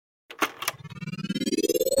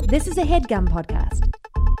This is a HeadGum podcast.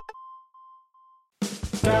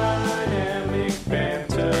 Dynamic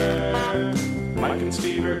banter. Mike and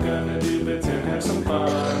Steve are gonna do bits and have some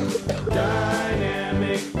fun.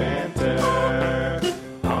 Dynamic banter.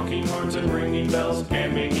 Honking horns and ringing bells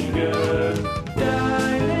and making good.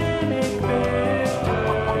 Dynamic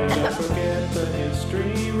banter. Forget the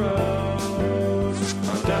history road.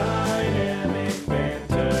 On Dynamic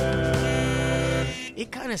banter.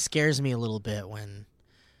 It kind of scares me a little bit when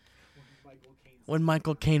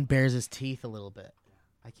Michael Caine bares his teeth a little bit.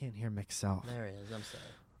 I can't hear myself. There he is. I'm sorry.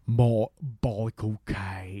 Michael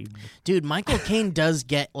Caine. Dude, Michael Caine does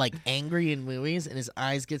get like angry in movies, and his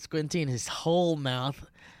eyes get squinty, and his whole mouth.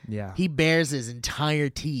 Yeah. He bares his entire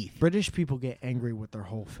teeth. British people get angry with their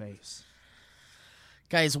whole face.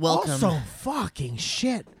 Guys, welcome. Also, fucking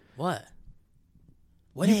shit. What?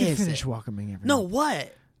 What you is can finish it? welcoming everyone. No,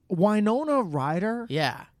 what? Winona Ryder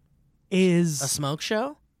Yeah. is A smoke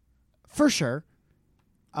show? for sure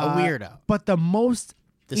A weirdo. But the most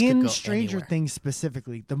This could in go Stranger anywhere. Things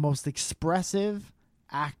specifically, the most expressive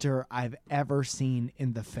actor I've ever seen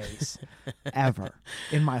in the face ever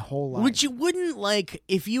in my whole life. Which you wouldn't like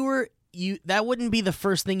if you were that wouldn't be the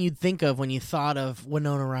first thing you'd think of when you thought of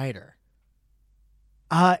Winona Ryder.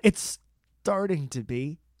 It's starting to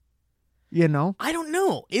be, you know. I don't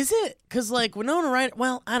know. Is it? Because, like, Winona Ryder...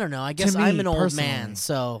 Well, I don't know. I guess me, I'm an old personally. man,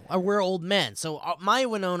 so... we're old men. So my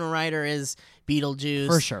Winona Ryder is Beetlejuice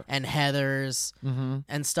For sure. and Heathers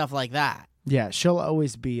and stuff like that. Yeah, she'll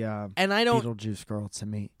always be a And I don't... Beetlejuice girl to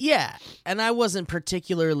me. Yeah. And I wasn't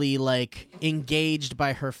particularly, like, engaged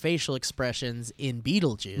by her facial expressions in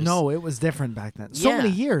Beetlejuice. No, it was different back then. So Yeah. many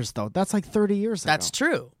years, though. That's like 30 years ago. That's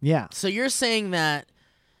true. Yeah. So you're saying that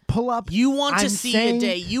Pull up. you want to I'm see saying- a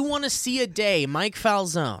day... You want to see a day, Mike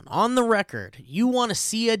Falzone, on the record, you want to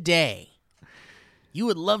see a day. You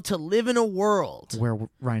would love to live in a world... Where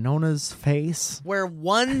Rhinona's face. where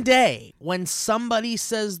one day, when somebody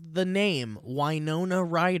says the name Winona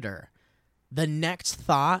Ryder, the next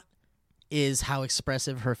thought is how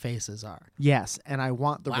expressive her faces are. Yes, and I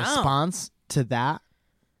want the Wow. response to that,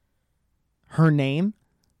 her name,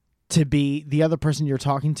 to be the other person you're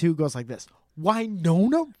talking to goes like this.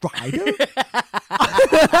 Winona Ryder?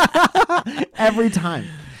 Every time.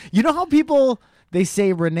 You know how people, they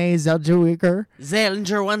say Renee Zellweger,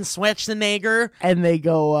 Zellnger one Schwarzenegger. and they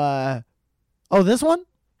go, oh, this one?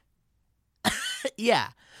 Yeah.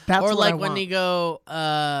 That's or what like I when want. you go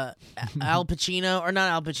Al Pacino, or not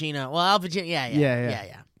Al Pacino. Well, Al Pacino,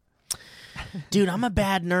 yeah. Dude, I'm a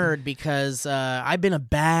bad nerd because I've been a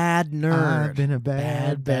bad nerd. I've been a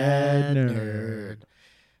bad nerd.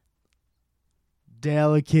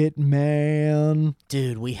 Delicate man.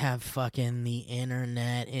 Dude, we have fucking the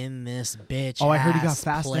internet in this bitch. Oh, I heard you got ass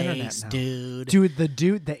fast place, internet now.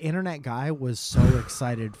 dude. The internet guy was so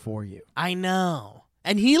excited for you. I know.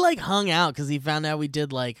 And he like hung out because he found out we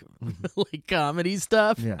did like like comedy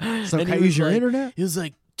stuff. Yeah. So And can I he use was your like- internet? He was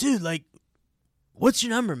like, dude, like, what's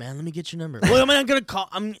your number, man? Let me get your number. Well, I'm not gonna call.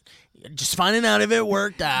 I'm just finding out if it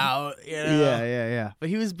worked out. You know? Yeah. But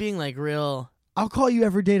he was being like real. I'll call you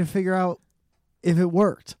every day to figure out if it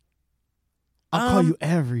worked. I'll call you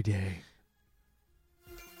every day.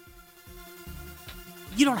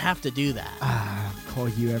 You don't have to do that. I'll call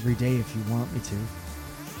you every day if you want me to.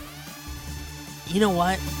 You know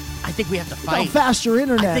what? I think we have to How fight. fast your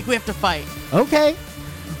internet? I think we have to fight. Okay.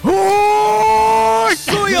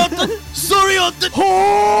 Sorry,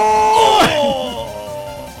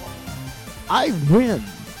 I win.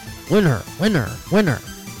 Winner.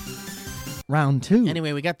 Round 2.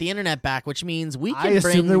 Anyway, we got the internet back, which means we can I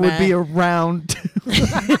assume bring there would be back- a round 2.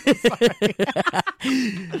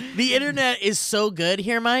 The internet is so good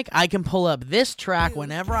here, Mike. I can pull up this track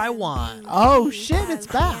whenever I want. Oh shit, it's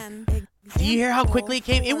back. Do you hear how quickly it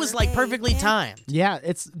came? It was like perfectly timed. Yeah,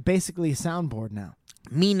 it's basically a soundboard now.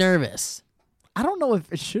 Me nervous. I don't know if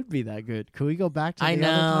it should be that good. Could we go back to the I other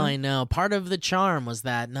time? I know. Part of the charm was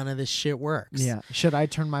that none of this shit works. Yeah. Should I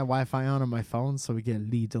turn my Wi-Fi on my phone so we get a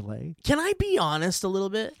lead delay? Can I be honest a little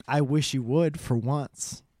bit? I wish you would for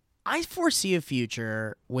once. I foresee a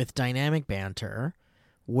future with dynamic banter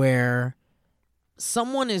where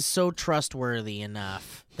someone is so trustworthy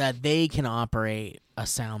enough that they can operate a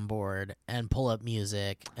soundboard and pull up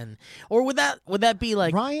music, and or would that be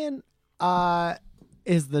like Ryan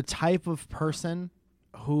is the type of person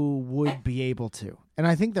who would be able to. And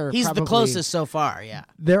I think he's the closest so far, yeah.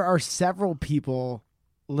 There are several people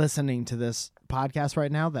listening to this podcast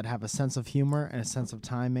right now that have a sense of humor and a sense of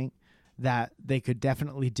timing that they could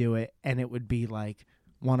definitely do it, and it would be like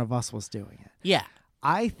one of us was doing it. Yeah.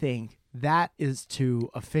 I think that is too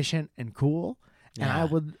efficient and cool, And I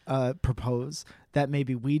would propose that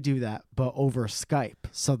maybe we do that, but over Skype.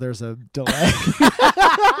 So there's a delay.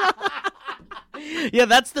 Yeah,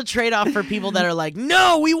 that's the trade-off for people that are like,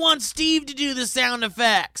 no, we want Steve to do the sound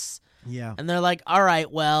effects. Yeah. And they're like, all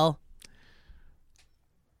right, well.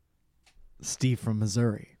 Steve from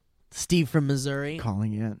Missouri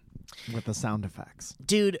calling in with the sound effects.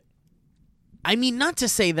 Dude, I mean, not to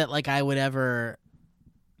say that like I would ever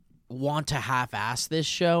want to half-ass this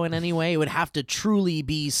show in any way. It would have to truly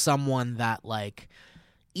be someone that like,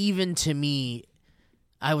 even to me,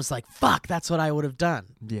 I was like, fuck, that's what I would have done.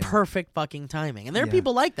 Yeah. Perfect fucking timing. And there are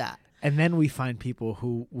people like that. And then we find people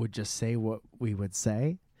who would just say what we would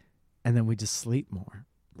say, and then we just sleep more.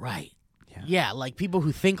 Right. Yeah, like people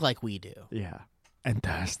who think like we do. Yeah. And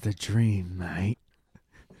that's the dream, mate.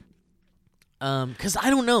 Because I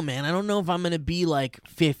don't know, man. I don't know if I'm going to be like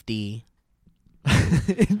 50.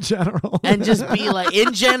 In general. And just be like,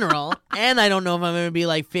 in general. And I don't know if I'm going to be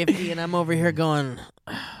like 50 and I'm over here going,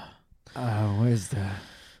 where's the...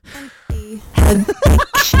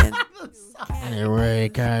 Anyway,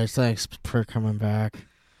 guys, thanks for coming back.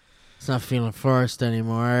 It's not feeling forced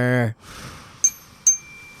anymore.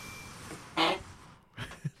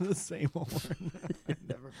 The same old one.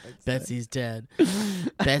 Never fixed Betsy's dead.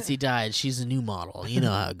 Betsy died. She's a new model. You know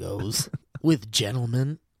how it goes. With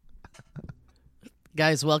gentlemen.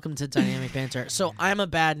 Guys, welcome to Dynamic Banter. So I'm a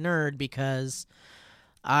bad nerd because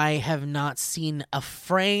I have not seen a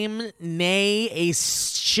frame, nay, a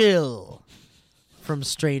shill from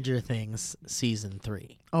Stranger Things Season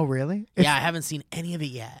 3. Oh, really? Yeah, I haven't seen any of it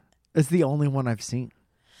yet. It's the only one I've seen.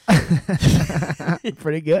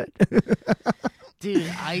 Pretty good.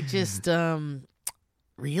 Dude, I just,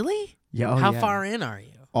 really? Yeah. How far in are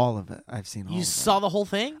you? All of it. I've seen all of it. You saw the whole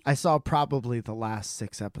thing? I saw probably the last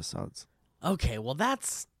 6 episodes. Okay, well,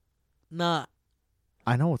 that's not...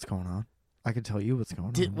 I know what's going on. I can tell you what's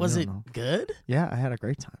going on. Was it good? Yeah, I had a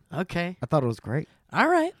great time. Okay. I thought it was great. All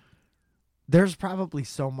right. There's probably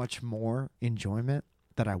so much more enjoyment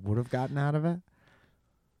that I would have gotten out of it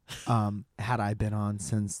had I been on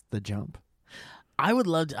since the jump. I would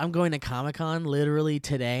love to. I'm going to Comic-Con literally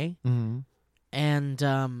today. Mm-hmm.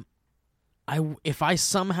 And if I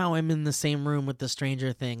somehow am in the same room with the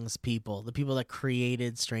Stranger Things people, the people that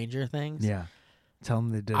created Stranger Things, Yeah. Tell them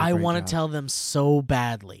they did a I great want job. to tell them so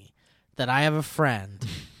badly that I have a friend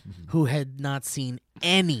who had not seen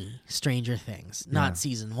any Stranger Things. Not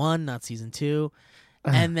season 1, not season 2.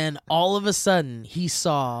 And then all of a sudden, he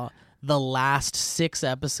saw the last 6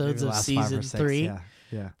 episodes of season 3.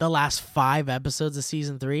 Yeah. The last 5 episodes of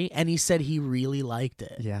season 3. And he said he really liked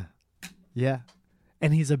it. Yeah. Yeah.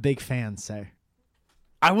 And he's a big fan, say.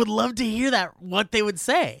 I would love to hear that, what they would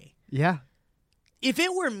say. Yeah. If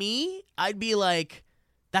it were me, I'd be like,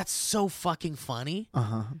 that's so fucking funny.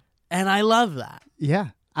 Uh-huh. And I love that. Yeah.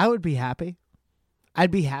 I would be happy.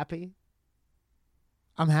 I'd be happy.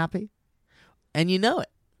 I'm happy. And you know it.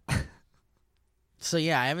 So,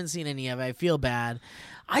 yeah, I haven't seen any of it. I feel bad.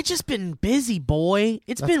 I just been busy, boy.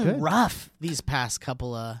 It's That's been good. rough these past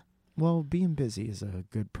couple of... Well, being busy is a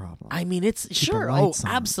good problem. I mean, it's... Keep the sure. Oh, lights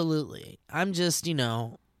on. absolutely. I'm just,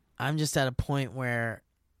 I'm just at a point where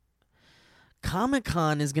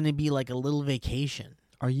Comic-Con is going to be like a little vacation.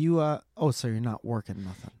 Are you, so you're not working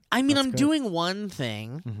nothing. I mean, That's I'm good. doing one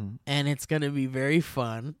thing, Mm-hmm. and it's going to be very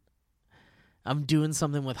fun. I'm doing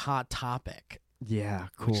something with Hot Topic, Yeah,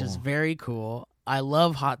 cool. which is very cool. I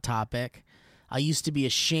love Hot Topic. I used to be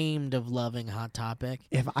ashamed of loving Hot Topic.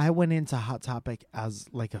 If I went into Hot Topic as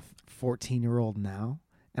like a 14-year-old now,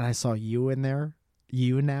 and I saw you in there,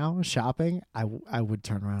 you now shopping, I would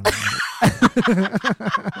turn around.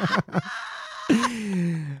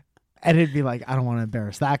 And it'd be like, I don't want to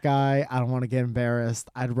embarrass that guy. I don't want to get embarrassed.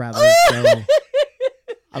 I'd rather go.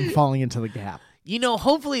 I'm falling into the gap.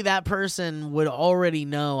 Hopefully that person would already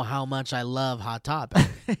know how much I love Hot Topic.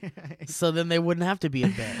 So then they wouldn't have to be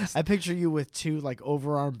embarrassed. I picture you with 2 like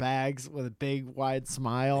overarm bags with a big wide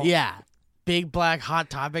smile. Yeah. Big black Hot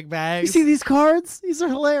Topic bags. You see these cards? These are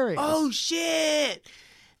hilarious. Oh, shit.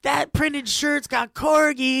 That printed shirt's got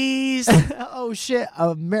corgis. Oh shit!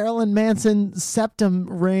 A Marilyn Manson septum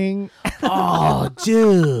ring. Oh,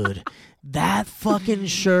 dude. That fucking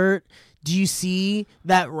shirt. Do you see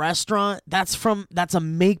that restaurant? That's a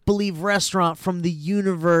make-believe restaurant from the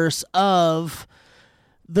universe of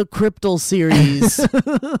the Cryptal series.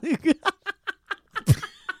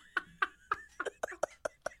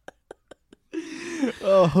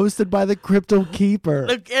 Hosted by the Crypto Keeper.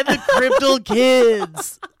 And the Cryptal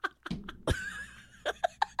kids.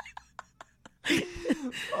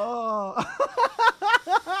 Oh,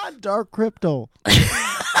 Dark Crypto.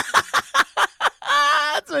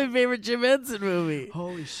 That's my favorite Jim Henson movie.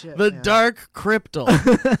 Holy shit. The man. Dark Cryptal.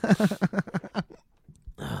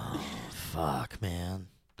 Oh, fuck, man.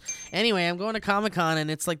 Anyway, I'm going to Comic-Con, and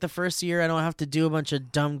it's like the first year I don't have to do a bunch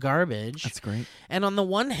of dumb garbage. That's great. And on the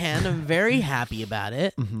one hand, I'm very happy about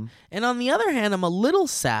it. Mm-hmm. And on the other hand, I'm a little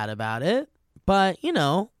sad about it. But, you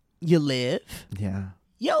know, you live. Yeah.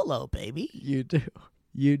 YOLO, baby. You do.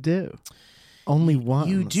 You do. Only one.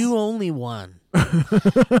 You do only one.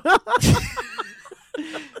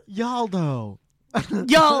 Yaldo.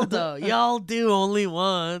 Y'all do only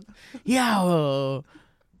one. Yow.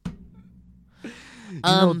 You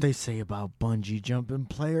know what they say about bungee jumping,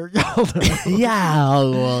 player? Yaldo.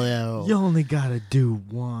 Yeah. You only gotta do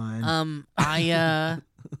one.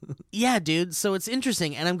 Yeah, dude. So it's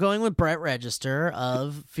interesting, and I'm going with Brett Register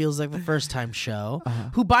of Feels Like the First Time Show,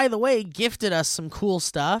 who, by the way, gifted us some cool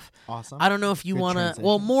stuff. Awesome. I don't know if you Good want to. transition.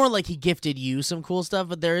 Well, more like he gifted you some cool stuff,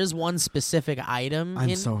 but there is one specific item.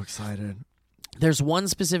 I'm so excited. There's one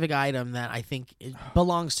specific item that I think it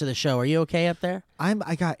belongs to the show. Are you okay up there?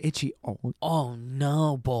 I got itchy. Oh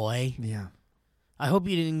no, boy! Yeah. I hope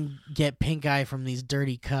you didn't get pink eye from these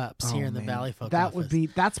dirty cups here in the man. Valley Folk That office. would be.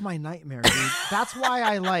 That's my nightmare, dude. That's why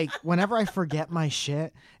I like whenever I forget my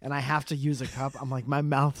shit and I have to use a cup. I'm like, my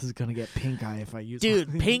mouth is gonna get pink eye if I use. Dude,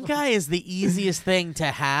 one. pink eye is the easiest thing to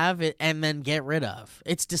have and then get rid of.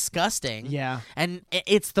 It's disgusting. Yeah. And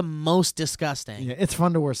it's the most disgusting. Yeah. It's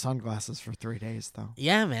fun to wear sunglasses for 3 days though.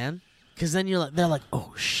 Yeah, man. Because then they're like,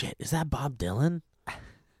 oh shit, is that Bob Dylan?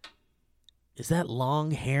 Is that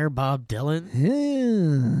long hair Bob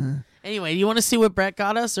Dylan? Anyway, do you want to see what Brett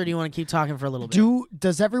got us, or do you want to keep talking for a little bit?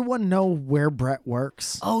 Does everyone know where Brett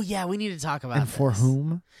works Oh yeah, we need to talk about and for this.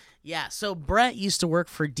 whom? Yeah, so Brett used to work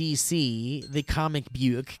for DC, the comic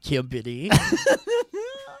book company.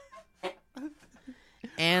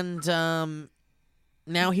 And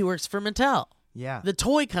now he works for Mattel, Yeah. the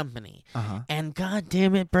toy company. Uh-huh. And god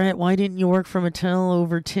damn it, Brett, why didn't you work for Mattel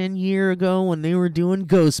over 10 years ago when they were doing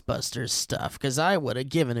Ghostbusters stuff? Because I would have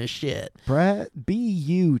given a shit. Brett, be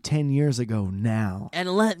you 10 years ago now. And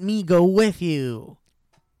let me go with you.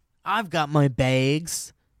 I've got my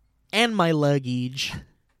bags and my luggage.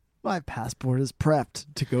 My passport is prepped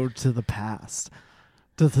to go to the past.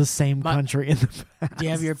 To the same country in the past. Do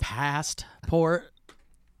you have your passport?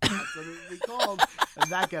 That's what it would be called.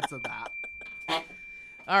 And that gets to that.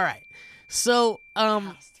 All right. So,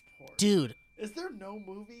 dude. Is there no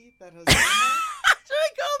movie that has Should I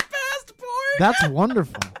call Pastport? That's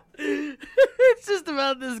wonderful. It's just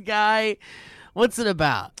about this guy. What's it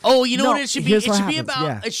about? Oh, you know No, what it should be? here's It what should be happens, about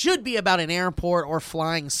yeah. it should be about an airport or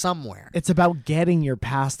flying somewhere. It's about getting your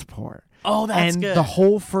passport. Oh, that's and good. the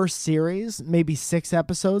whole first series, maybe 6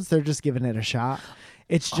 episodes, they're just giving it a shot.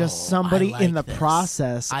 It's just somebody I in the like this.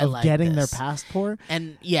 process I of like getting this. their passport.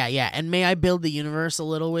 And yeah. And may I build the universe a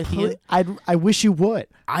little with you? I wish you would.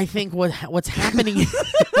 I think what's happening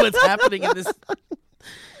what's happening in this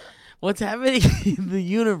what's happening in the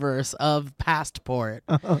universe of Pastport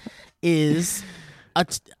is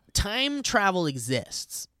time travel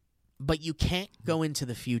exists, but you can't go into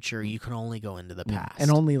the future. You can only go into the past. And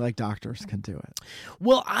only like doctors can do it.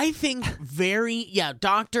 Well, I think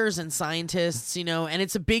doctors and scientists, and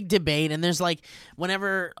it's a big debate. And there's like,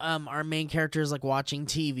 whenever our main character is like watching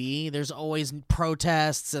TV, there's always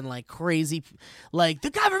protests and like crazy, like the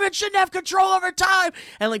government shouldn't have control over time.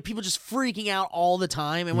 And like people just freaking out all the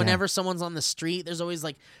time. And whenever someone's on the street, there's always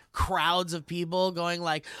like crowds of people going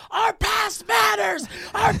like, our past matters,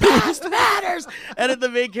 our past matters. And then the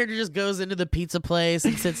main character just goes into the pizza place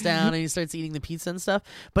and sits down and he starts eating the pizza and stuff.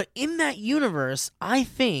 But in that universe, I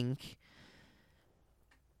think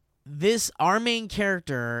our main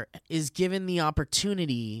character is given the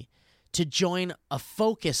opportunity to join a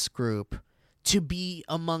focus group to be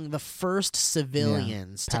among the first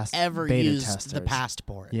civilians to ever beta use testers. the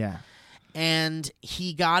passport. Yeah. And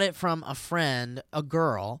he got it from a friend, a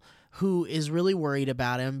girl, who is really worried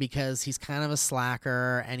about him because he's kind of a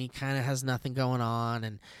slacker and he kind of has nothing going on.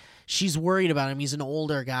 And she's worried about him. He's an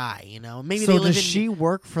older guy, Maybe So they live does in she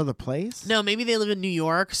work for the place? No, maybe they live in New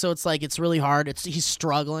York, so it's like it's really hard. He's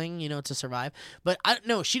struggling, to survive. But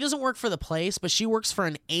no, she doesn't work for the place, but she works for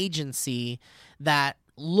an agency that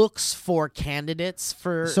looks for candidates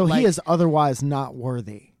for. So he is otherwise not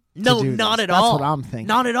worthy. No, to do not this. at That's all. what I'm thinking.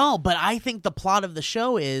 Not at all. But I think the plot of the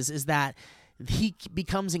show is that he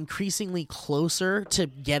becomes increasingly closer to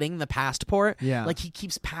getting the passport. Yeah. Like he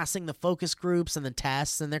keeps passing the focus groups and the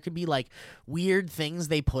tests, and there could be like weird things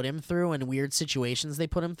they put him through and weird situations they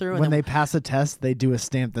put him through. When and they pass a test, they do a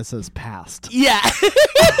stamp that says passed. Yeah.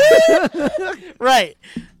 Right.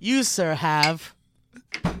 You, sir, have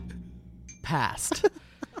passed.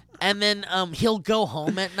 And then he'll go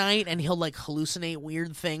home at night and he'll like hallucinate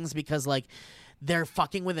weird things because like they're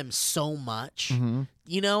fucking with him so much,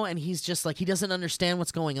 you know, and he's just like, he doesn't understand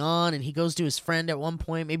what's going on. And he goes to his friend at one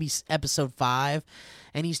point, maybe episode 5,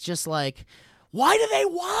 and he's just like, why do they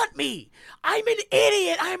want me? I'm an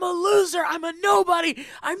idiot. I'm a loser. I'm a nobody.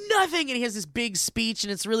 I'm nothing. And he has this big speech,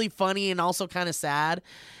 and it's really funny and also kind of sad.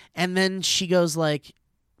 And then she goes like,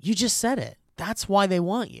 you just said it. That's why they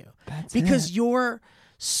want you. Because you're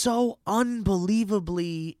so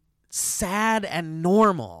unbelievably sad and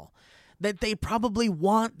normal that they probably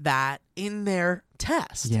want that in their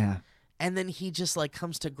test. Yeah. And then he just like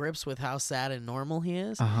comes to grips with how sad and normal he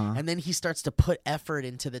is. Uh-huh. And then he starts to put effort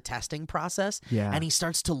into the testing process. Yeah. And he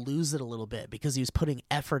starts to lose it a little bit because he was putting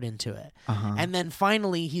effort into it. Uh-huh. And then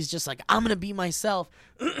finally he's just like, I'm going to be myself.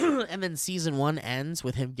 And then season 1 ends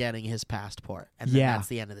with him getting his passport. And then that's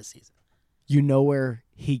the end of the season. You know where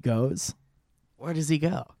he goes? Where does he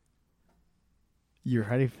go? You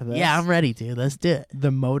ready for this? Yeah, I'm ready, dude. Let's do it.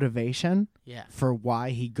 The motivation Yeah. for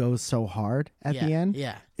why he goes so hard at the end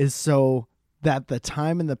Yeah. is so that the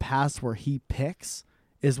time in the past where he picks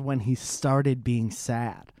is when he started being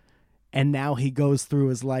sad. And now he goes through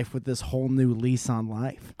his life with this whole new lease on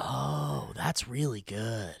life. Oh, that's really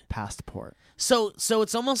good. Passport. So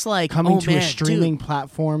it's almost like Coming to a man, streaming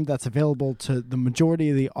platform that's available to the majority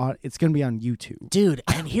of the it's going to be on YouTube. Dude,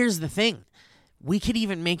 and here's the thing. We could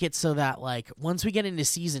even make it so that, like, once we get into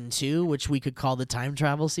season 2, which we could call the time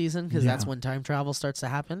travel season, because that's when time travel starts to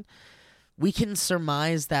happen, we can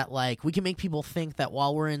surmise that, like, we can make people think that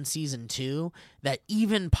while we're in season 2, that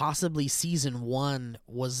even possibly season 1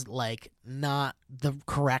 was, like, not the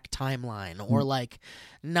correct timeline, or, like,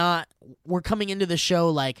 not, we're coming into the show,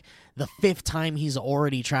 like, the 5th time he's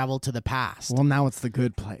already traveled to the past. Well, now it's the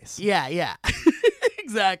good place. Yeah.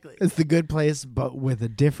 Exactly. It's the good place, but with a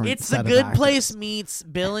different It's set the of good actors. place meets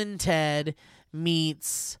Bill and Ted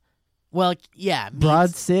meets, well, yeah.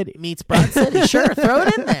 Broad City. Meets Broad City. Sure, throw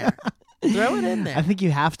it in there. Throw it in there. I think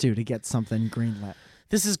you have to get something greenlit.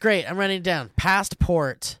 This is great. I'm writing it down.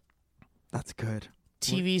 Passport. That's good.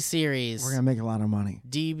 TV series. We're going to make a lot of money.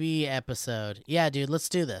 DB episode. Yeah, dude, let's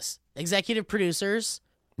do this. Executive producers.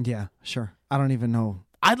 Yeah, sure. I don't even know.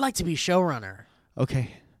 I'd like to be showrunner.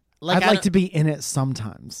 Okay. Like, I'd like to be in it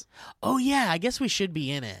sometimes. Oh, yeah, I guess we should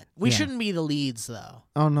be in it. We Yeah. shouldn't be the leads, though.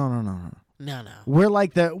 Oh, no. No. We're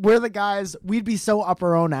the guys, we'd be so up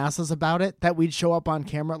our own asses about it that we'd show up on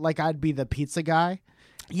camera. Like I'd be the pizza guy.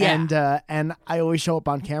 Yeah. And I always show up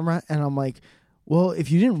on camera and I'm like, well,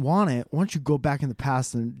 if you didn't want it, why don't you go back in the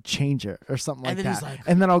past and change it or something like And then that. he's like-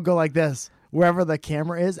 And then I'll go like this, wherever the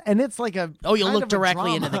camera is. And it's like a Oh, you'll kind look of a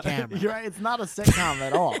directly into drama. the camera. You're right. It's not a sitcom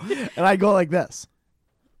at all. And I go like this.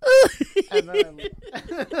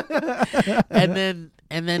 And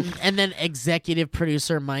and then executive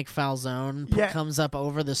producer Mike Falzone Yeah. comes up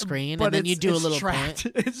over the screen, But and then you do a it's little tracked.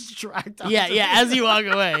 point. It's tracked. Yeah, onto yeah. me. As you walk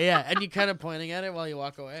away, yeah, and you kind of pointing at it while you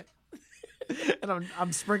walk away. And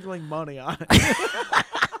I'm sprinkling money on it.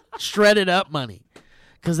 Shredded up money,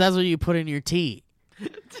 because that's what you put in your tea.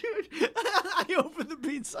 Dude, I open the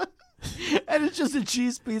pizza and it's just a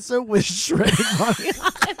cheese pizza with shredded money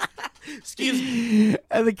on it. Excuse me.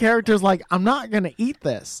 And the character's like, I'm not going to eat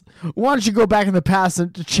this. Why don't you go back in the past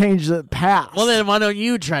and to change the past? Well, then why don't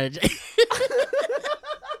you try to?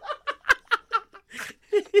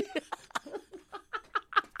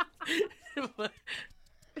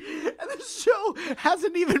 And the show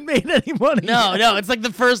hasn't even made any money. No, yet. no. It's like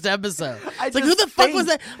the first episode. I It's like, who just the fuck was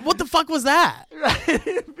think- that? What the fuck was that?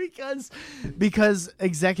 because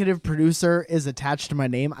executive producer is attached to my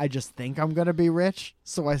name, I just think I'm going to be rich,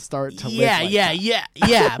 so I start to live like that.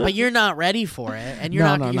 Yeah. But you're not ready for it, and you're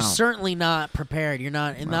No, not. no, You're no. certainly not prepared. You're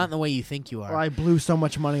not, not in the way you think you are. Or I blew so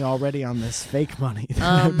much money already on this fake money.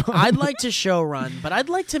 that I I'd like to show run, but I'd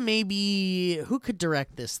like to maybe who could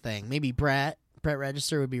direct this thing? Maybe Brett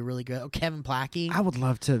Register would be really good. Oh, Kevin Plackey. I would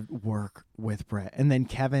love to work with Brett, and then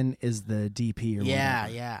Kevin is the DP or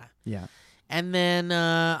whatever. Yeah. And then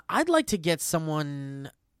I'd like to get someone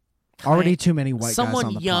Already too many white someone guys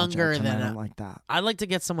on the younger project, and than I don't like that. I'd like to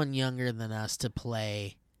get someone younger than us to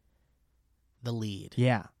play the lead.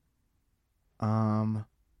 Yeah. And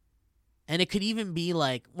it could even be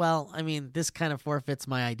like, well, I mean, this kind of forfeits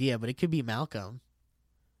my idea, but it could be Malcolm.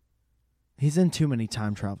 He's in too many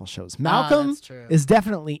time travel shows. Malcolm that's true. is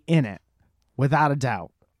definitely in it, without a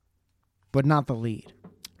doubt, but not the lead.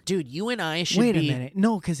 Dude, you and I should Wait be. a minute.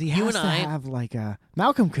 No, because he You has and to I- have like a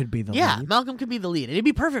Malcolm could be the Yeah, lead. Malcolm could be the lead. It'd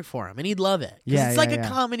be perfect for him, and he'd love it. 'Cause Yeah, it's yeah, like yeah. a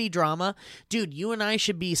comedy drama. Dude, you and I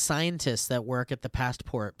should be scientists that work at the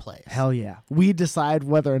Pastport place. Hell yeah. We decide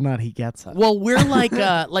whether or not he gets it. Well, we're like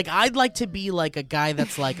I'd like to be like a guy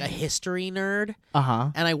that's like a history nerd,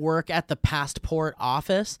 Uh-huh. and I work at the Pastport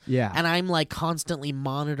office. Yeah. And I'm like constantly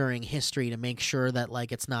monitoring history to make sure that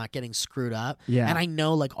like it's not getting screwed up. Yeah. And I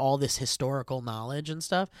know like all this historical knowledge and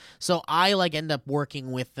stuff. So I like end up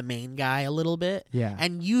working with the main guy a little bit. Yeah.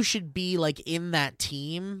 And you should be like in that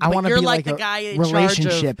team. I want to be like like the a guy in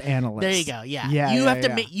relationship charge of, analyst. There you go. Yeah. Yeah, You yeah, have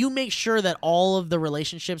to yeah. make sure that all of the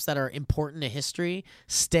relationships that are important to history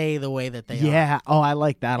stay the way that they are. Yeah. Oh, I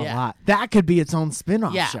like that a Yeah. lot. That could be its own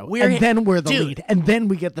spin-off Yeah, show. we're- And then we're the Dude. lead. And then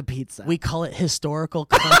we get the pizza. We call it historical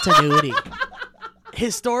continuity.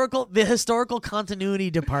 The historical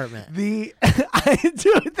continuity department. Dude,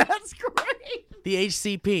 that's great. The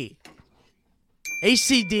HCP.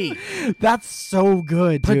 HCD. That's so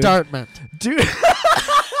good, dude. Department. Dude.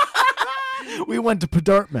 We went to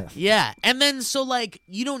Dartmouth. Yeah. And then so like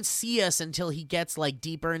you don't see us until he gets like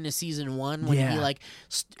deeper into season 1 when he Yeah. like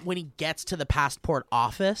when he gets to the Passport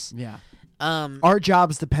office. Yeah. Our Our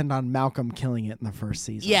jobs depend on Malcolm killing it in the first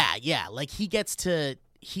season. yeah. Like he gets to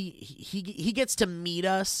he gets to meet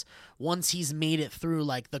us once he's made it through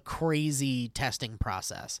like the crazy testing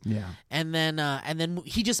process. Yeah. And then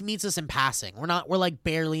he just meets us in passing. We're like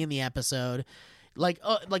barely in the episode. Like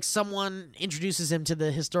someone introduces him to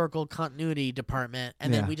the historical continuity department,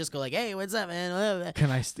 and then Yeah. we just go like, "Hey, what's up, man?"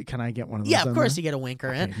 Can I get one of those? Yeah, of in course there? you get a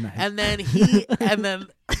winker in, Okay, nice. and then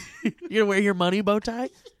you wear your money bow tie,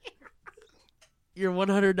 your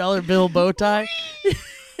 $100 bill bow tie.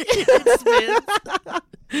 It spins.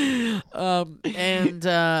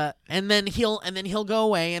 And then he'll go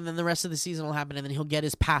away, and then the rest of the season will happen, and then he'll get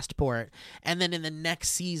his passport, and then in the next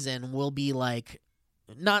season we'll be like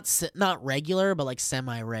not regular, but like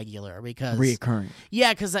semi-regular because Reoccurring.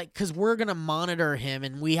 yeah, because we're gonna monitor him,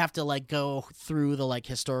 and we have to like go through the like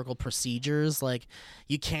historical procedures. Like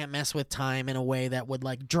you can't mess with time in a way that would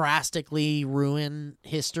like drastically ruin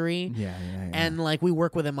history. Yeah. And like we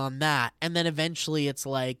work with him on that, and then eventually it's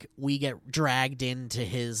like we get dragged into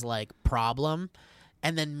his like problem,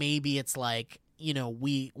 and then maybe it's like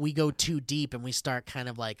we go too deep and we start kind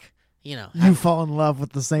of like you fall in love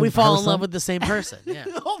with the same we fall in person? love with the same person. Yeah,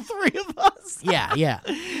 All three of us. yeah.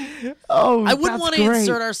 Oh, I wouldn't want to to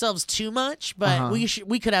insert ourselves too much, but Uh-huh.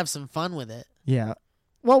 we could have some fun with it. Yeah.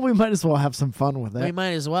 Well, we might as well have some fun with it. We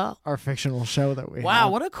might as well. Our fictional show that we Wow,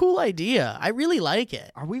 have. what a cool idea! I really like it.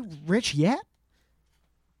 Are we rich yet?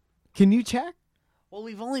 Can you check? Well,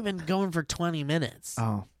 we've only been going for 20 minutes.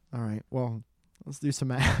 Oh, all right. Well, let's do some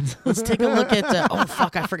ads. Let's take a look at. Oh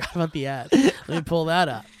fuck! I forgot about the ad. Let me pull that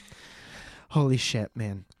up. Holy shit,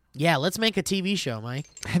 man. Yeah, let's make a TV show, Mike.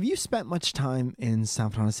 Have you spent much time in San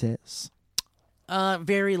Francisco?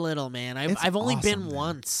 Very little, man. It's I've only awesome, been man.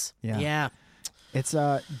 once. Yeah. Yeah. It's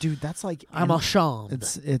dude, that's like I'm ashamed.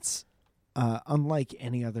 it's unlike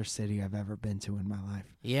any other city I've ever been to in my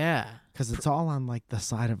life, Yeah. because it's all on like the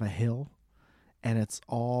side of a hill, and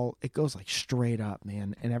it goes like straight up,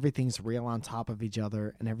 man, and everything's real on top of each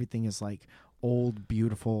other, and everything is like old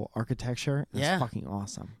beautiful architecture. Yeah. It's fucking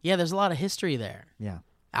awesome. Yeah, there's a lot of history there. Yeah.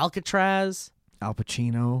 Alcatraz, Al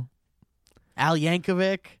Pacino, Al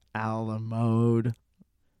Yankovic. Al La Mode.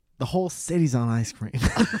 The whole city's on ice cream.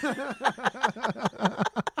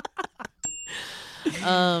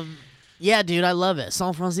 Yeah, dude, I love it.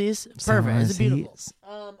 San Francisco, perfect. It's beautiful.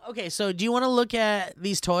 Francisco. Okay, so do you want to look at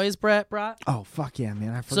these toys Brett brought? Oh, fuck yeah, man.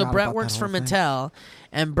 I forgot So Brett about works that for whole thing. Mattel,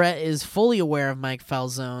 and Brett is fully aware of Mike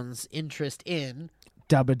Falzone's interest in.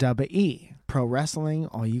 WWE. Pro wrestling.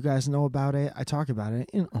 All you guys know about it. I talk about it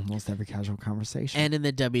in almost every casual conversation. And in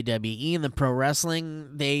the WWE and the pro wrestling,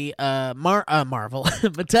 they Marvel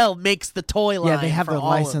Mattel makes the toy line. yeah, they have for their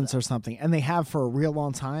all of license them. or something. And they have for a real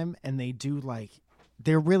long time. And they do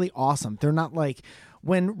they're really awesome. They're not like,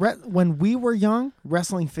 when we were young,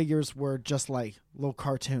 wrestling figures were just like little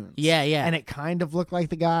cartoons. Yeah, yeah. And it kind of looked like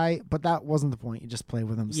the guy, but that wasn't the point. You just play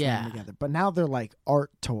with them, slam Yeah. them together. But now they're like art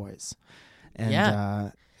toys. And Yeah.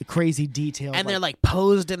 crazy detail. And they're like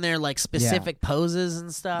posed in their like specific poses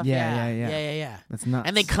and stuff. Yeah. Yeah. That's nuts.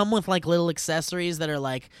 And they come with like little accessories that are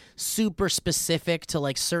like super specific to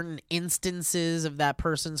like certain instances of that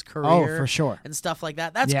person's career. Oh, for sure. And stuff like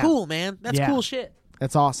that. That's Yeah. cool, man. That's Yeah. cool shit.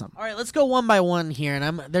 That's awesome. All right, let's go one by one here,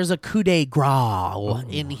 and there's a coup de grace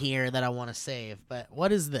in here that I want to save. But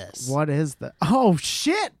what is this? What is the? Oh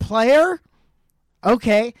shit, player.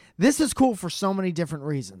 Okay, this is cool for so many different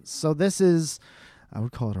reasons. So this is, I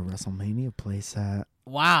would call it a WrestleMania playset.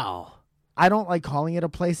 Wow. I don't like calling it a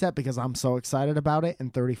playset because I'm so excited about it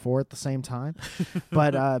and 34 at the same time.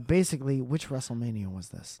 But basically, which WrestleMania was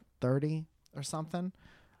this? 30 or something?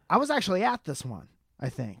 I was actually at this one, I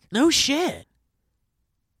think. No shit.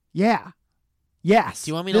 Yeah. Yes.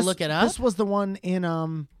 Do you want me to look it up? This was the one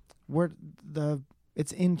in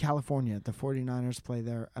it's in California. The 49ers play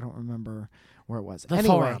there. I don't remember where it was. The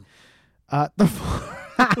Forum.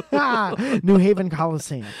 New Haven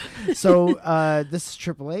Coliseum. So this is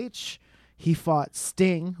Triple H. He fought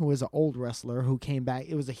Sting, who was an old wrestler who came back.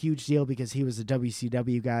 It was a huge deal because he was a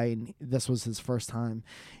WCW guy, and this was his first time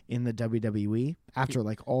in the WWE after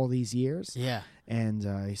like all these years. Yeah. And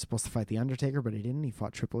he's supposed to fight The Undertaker, but he didn't. He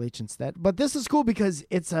fought Triple H instead. But this is cool because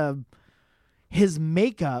it's his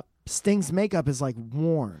makeup, Sting's makeup is like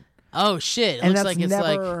worn. Oh shit! It And looks that's like it's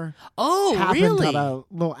never oh happened really? on a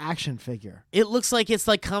little action figure. It looks like it's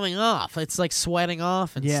like coming off. It's like sweating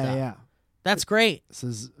off and stuff. Yeah. That's great. This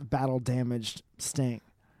is battle damaged Sting.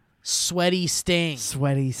 Sweaty Sting.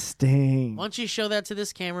 Sweaty Sting. Why don't you show that to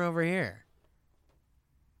this camera over here?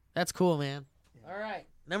 That's cool, man. All right,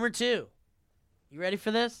 number 2. You ready for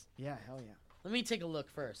this? Yeah, hell yeah. Let me take a look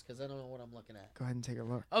first because I don't know what I'm looking at. Go ahead and take a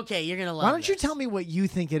look. Okay, you're gonna love. Why don't you this. tell me what you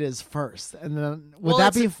think it is first, and then Well, would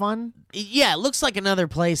that be it's fun? Yeah, it looks like another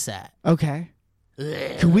playset. Okay.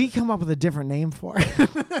 Can we come up with a different name for it?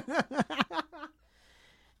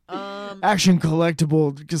 Action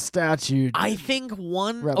collectible statue. I think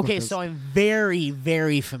one. Okay, Replicas. so I'm very,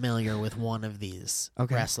 very familiar with one of these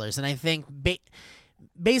wrestlers, and I think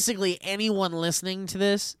basically anyone listening to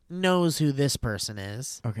this knows who this person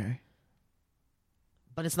is, Okay.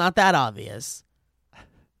 but it's not that obvious.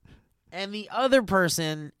 And the other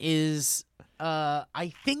person is,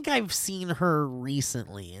 I think I've seen her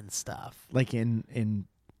recently and stuff. Like in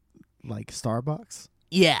like Starbucks?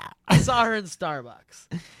 Yeah, I saw her in Starbucks.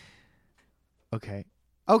 Okay.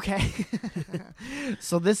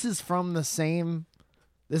 So this is from the same.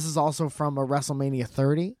 This is also from a WrestleMania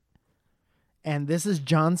 30. And this is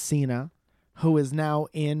John Cena, who is now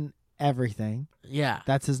in everything. Yeah.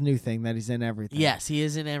 That's his new thing, that he's in everything. Yes, he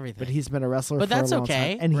is in everything. But he's been a wrestler But for that's a long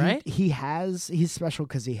okay, time. And right? he's special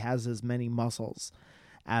because he has as many muscles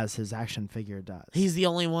as his action figure does. He's the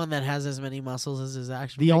only one that has as many muscles as his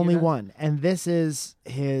action the figure only does? one. And this is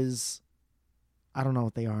his. I don't know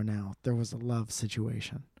what they are now. There was a love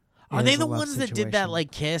situation. Are It they is a the love ones that did that situation.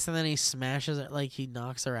 like kiss and then he smashes it, like he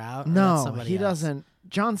knocks her out? Or that's No, somebody he else? doesn't.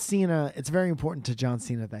 John Cena. It's very important to John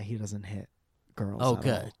Cena that he doesn't hit girls. Oh, at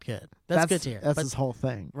good, all. good. That's good to hear. That's But- his whole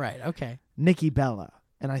thing. right. Okay. Nikki Bella,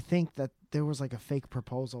 and I think that there was like a fake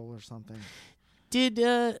proposal or something. Did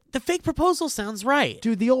the fake proposal sounds right?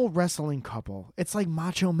 Dude, the old wrestling couple. It's like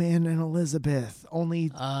Macho Man and Elizabeth,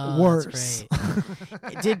 only Oh, worse. that's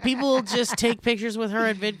great. Did people just take pictures with her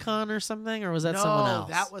at VidCon or something, or was that someone else?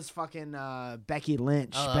 No, that was fucking Becky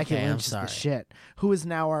Lynch. Oh, Becky okay, I'm Lynch is sorry. the shit. Who is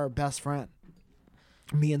now our best friend.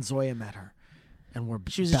 Me and Zoya met her, and we're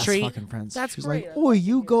She was a best treat? fucking friends. That's she was great. like, "Oi,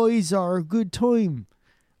 you guys are a good time."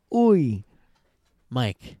 Oi.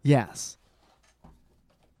 Mike, Yes.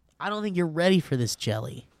 I don't think you're ready for this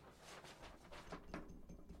jelly,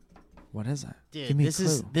 What is it? dude. Give me this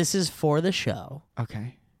a clue. is for the show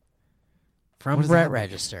Okay. from What does Brett that mean?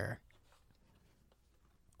 Register.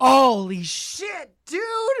 Holy shit, dude!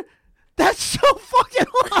 That's so fucking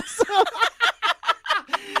awesome.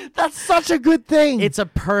 That's such a good thing. It's a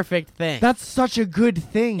perfect thing. That's such a good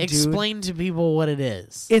thing, dude. Explain to people what it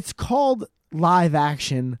is. It's called live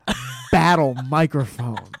action battle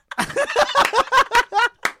microphone.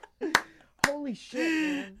 Holy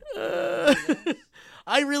shit, man.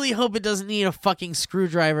 I really hope it doesn't need a fucking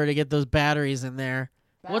screwdriver to get those batteries in there.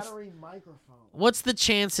 Battery microphone. What's the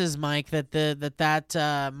chances, Mike, that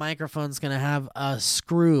that microphone's gonna have a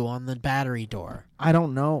screw on the battery door? I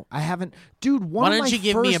don't know. I haven't. Dude, Why one of don't my you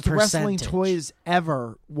give me a first wrestling percentage? toys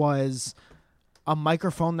ever was a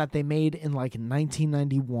microphone that they made in like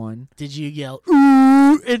 1991. Did you yell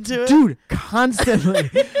 "ooh" into it? Dude, constantly.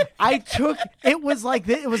 I took it was like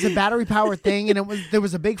it was a battery powered thing, and there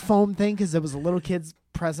was a big foam thing because there was a little kid's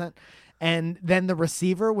present, and then the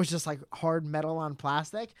receiver was just like hard metal on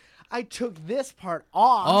plastic. I took this part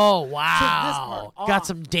off. Oh Took this wow! part Got off.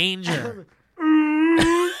 some danger.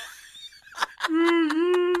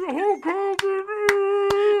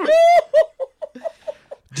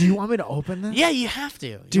 Do you want me to open this? Yeah, you have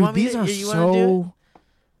to. Dude, you want me these to, are you wanna do it? so.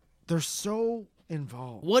 They're so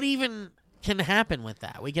involved. What even can happen with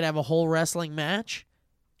that? We could have a whole wrestling match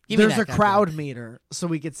Give me There's that a goddamn crowd thing. meter, so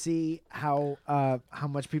we could see how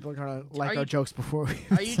much people are gonna like Are our you- jokes before we.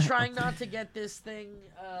 Are you say trying them. not to get this thing?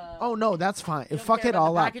 Oh no, that's fine. you don't Fuck care it about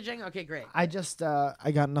all the up. packaging? Okay, great. I just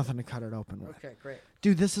I got nothing to cut it open with. Okay, great.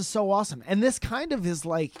 Dude, this is so awesome. And this kind of is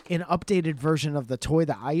like an updated version of the toy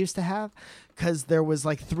that I used to have, because there was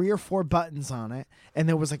like 3 or 4 buttons on it, and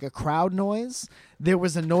there was like a crowd noise. There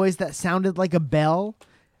was a noise that sounded like a bell,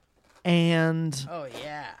 and Oh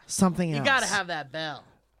yeah. something You else. gotta have that bell.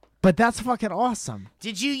 But that's fucking awesome.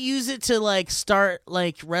 Did you use it to like start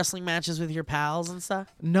like wrestling matches with your pals and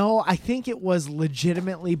stuff? No, I think it was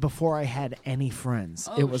legitimately before I had any friends.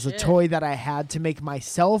 Oh, It was a shit. toy that I had to make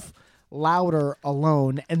myself louder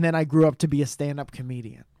alone, and then I grew up to be a stand-up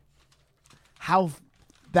comedian.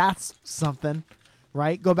 That's something,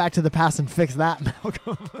 right? Go back to the past and fix that,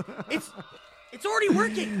 Malcolm. It's already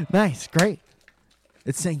working. Nice, great.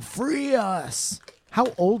 It's saying free us. How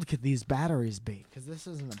old could these batteries be? Because this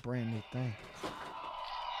isn't a brand new thing.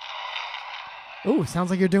 Ooh, sounds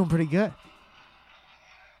like you're doing pretty good.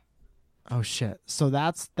 Oh shit. So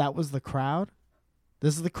that was the crowd.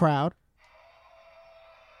 This is the crowd.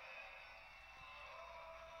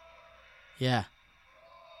 Yeah.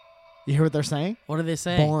 You hear what they're saying? What are they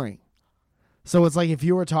saying? Boring. So it's like if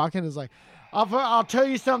you were talking, it's like, I'll tell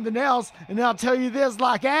you something else, and then I'll tell you this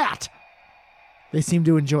like that. They seem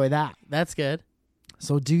to enjoy that. That's good.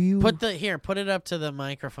 So do you Put it up to the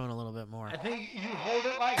microphone a little bit more. I think you hold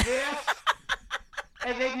it like this,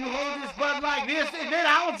 and then you hold this button like this, and then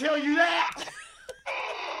I will tell you that.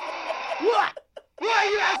 What?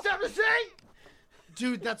 What? You have something to say?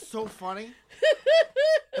 Dude, that's so funny.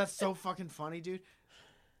 That's so fucking funny, dude.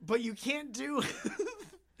 But you can't do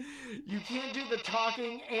the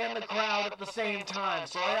talking and the crowd at the same time.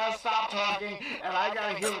 So I gotta stop talking, and I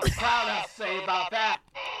gotta hear what the crowd has to say about that.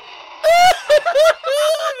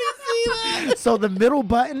 So the middle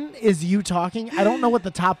button is you talking. I don't know what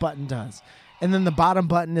the top button does. And then the bottom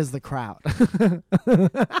button is the crowd. Hey everybody,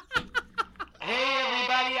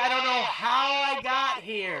 I don't know how I got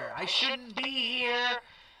here. I shouldn't be here.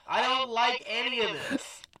 I don't like any of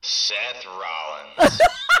this. Seth Rollins.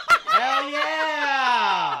 Hell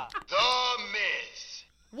yeah! The Miz.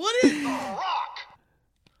 What is? The Rock.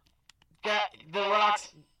 The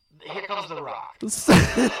Rock's... Here comes The Rock.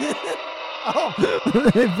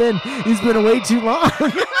 He's been away too long.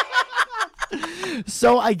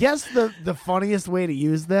 So I guess the funniest way to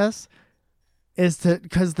use this is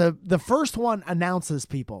because the first one announces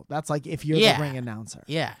people. That's like if you're Yeah. the ring announcer.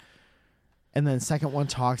 Yeah. And then second one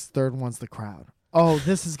talks, third one's the crowd. Oh,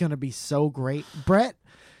 this is gonna be so great. Brett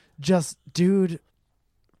just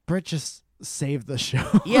saved the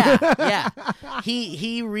show. Yeah.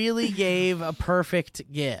 He really gave a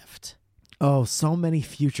perfect gift. Oh, so many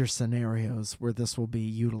future scenarios where this will be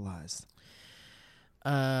utilized.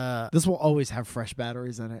 This will always have fresh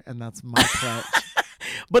batteries in it, and that's my pledge.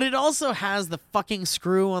 But it also has the fucking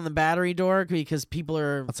screw on the battery door because people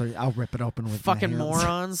are So I'll rip it open with my fucking hands.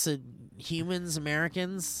 morons, humans,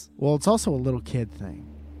 Americans. Well, it's also a little kid thing,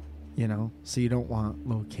 so you don't want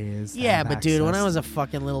little kids. to Yeah, have but dude, when I access was a to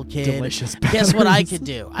fucking little kid, delicious guess what I batteries. could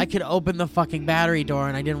do? I could open the fucking battery door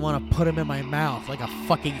and I didn't want to put them in my mouth like a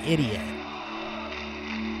fucking idiot.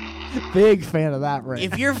 Big fan of that, right?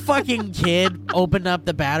 If your fucking kid opened up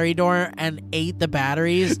the battery door and ate the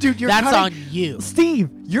batteries, Dude, that's cutting, on you. Steve,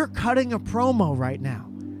 you're cutting a promo right now.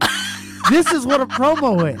 This is what a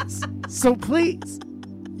promo is. So please,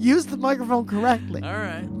 use the microphone correctly. All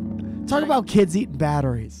right. Talk about kids eating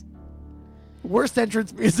batteries. Worst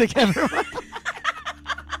entrance music ever.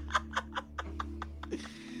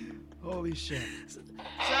 Holy shit.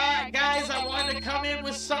 Sorry, guys, I wanted to come in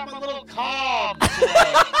with something a little calm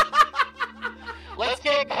today. Let's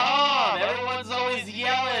get calm. Everyone's always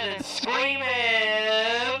yelling and screaming.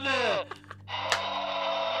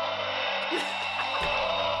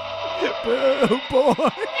 Boo, boy.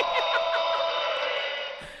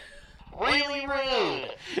 Really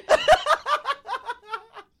rude.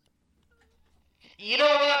 You know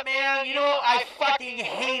what, man? I fucking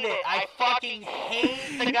hate it. I fucking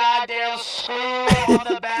hate the goddamn screw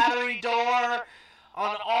on the battery door,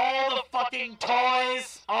 on all the fucking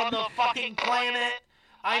toys on the fucking planet.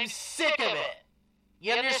 I'm sick of it.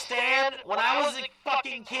 You understand? When I was a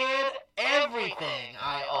fucking kid, everything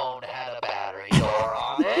I owned had a battery door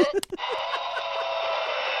on it.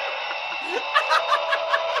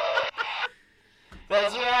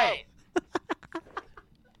 That's right.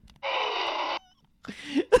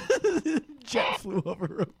 Jet flew over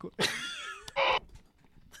real quick.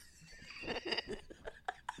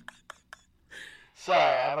 Sorry,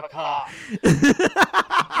 I have a cough.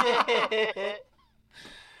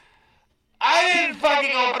 I didn't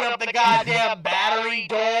fucking open up the goddamn battery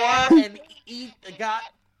door and eat the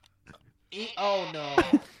oh no.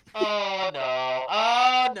 Oh no.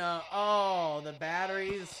 Oh no. Oh, the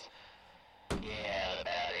batteries. Yeah, the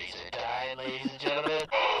batteries are dying, ladies and gentlemen.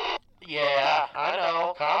 Yeah, I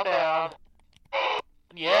know. Calm down.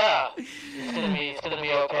 Yeah, it's gonna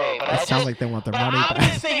be okay. But It sounds like they want their money I'm back.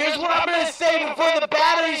 gonna say, here's what I'm gonna say before the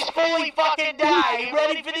batteries fully fucking die. You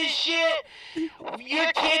ready for this shit?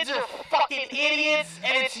 Your kids are fucking idiots,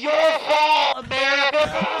 and it's your fault,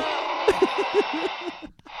 America.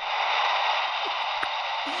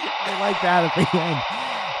 I like that at the end.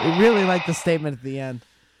 They really like the statement at the end.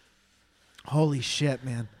 Holy shit,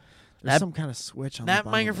 man. There's some kind of switch on That the bottom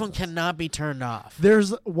of microphone this. cannot be turned off.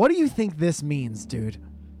 What do you think this means, dude?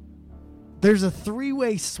 There's a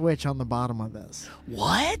 3-way switch on the bottom of this.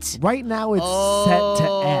 What? Right now it's set to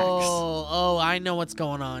X. Oh, I know what's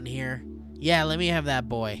going on here. Yeah, let me have that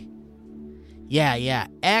boy. Yeah.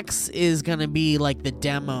 X is going to be like the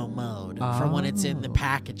demo mode for when it's in the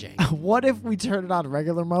packaging. What if we turn it on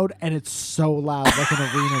regular mode and it's so loud like an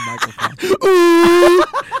arena microphone?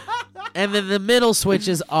 And then the middle switch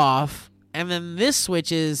is off, and then this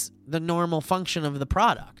switch is the normal function of the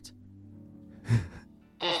product.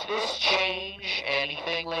 Does this change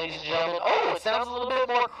anything, ladies and gentlemen? Oh, it sounds a little bit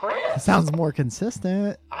more crisp. Sounds more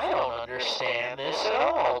consistent. I don't understand this at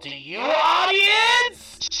all. Do you,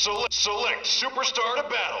 audience? Select superstar to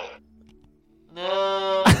battle.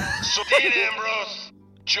 No. So Dean Ambrose,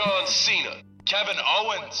 John Cena, Kevin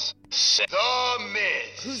Owens, The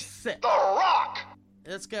Miz, Who's sick? The Rock.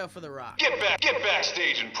 Let's go for The Rock. Get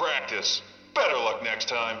backstage and practice. Better luck next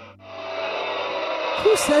time.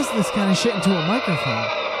 Who says this kind of shit into a microphone?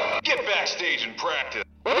 Get backstage and practice.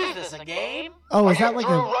 What is this, a game? Oh, Are is that you like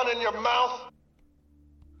through a... running your mouth?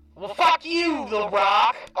 Well, fuck you, The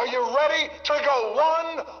Rock. Are you ready to go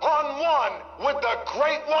one-on-one with the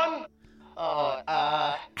Great One?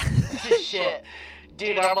 Shit.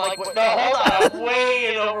 Dude, I'm like, no, hold on, I'm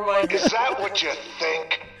way over my... Is that what you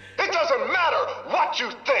think? It doesn't matter what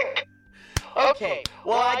you think. Okay,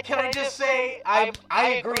 well, can I just say, I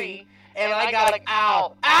agree, and I gotta,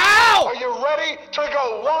 ow. Ow! Are you ready to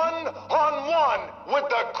go one-on-one with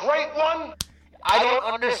the Great One? I don't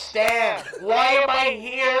understand. Why am I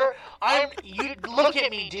here? You look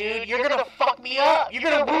at me, dude. You're gonna fuck me up. You're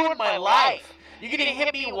gonna ruin my life. You're gonna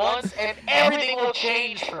hit me once, and everything will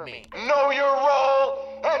change for me. Know your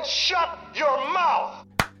role and shut your mouth.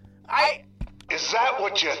 Is that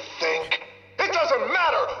what you think? It doesn't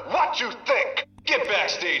matter what you think. Get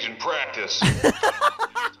backstage and practice.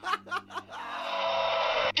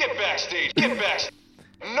 Get backstage.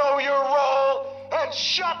 Know your role and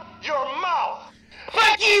shut your mouth.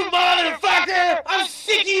 Fuck you, motherfucker! I'm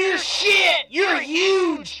sick of your shit! You're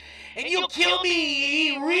huge! And you'll kill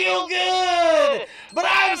me real good! But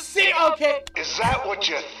I'm sick. Okay. Is that what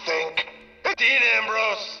you think? Dean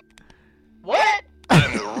Ambrose. What?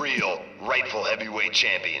 I'm the real, rightful heavyweight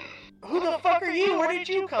champion. Who the fuck are you? Where did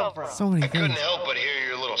you come from? So many I couldn't things. help but hear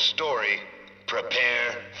your little story.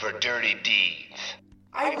 Prepare for dirty deeds.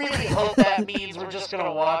 I really hope that means we're just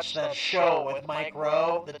gonna watch that show with Mike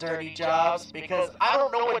Rowe, The Dirty Jobs, because I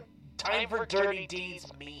don't know what time for dirty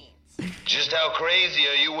deeds means. Just how crazy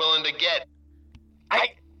are you willing to get?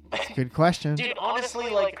 Good question. Dude, honestly,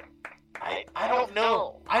 like, I don't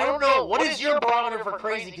know. I don't know. What is your barometer for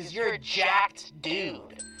crazy? Because you're a jacked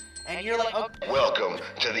dude. And you're like, okay. Welcome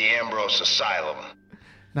to the Ambrose Asylum.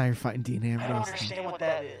 Now you're fighting Dean I don't Ambrose. understand what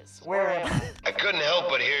that is. Where am I? I couldn't help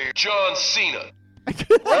but hear John Cena.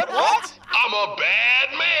 What? I'm a bad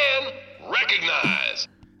man. Recognize.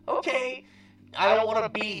 Okay. I don't want to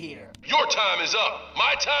be here. Your time is up.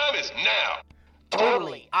 My time is now.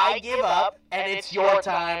 Totally. I give up, and it's your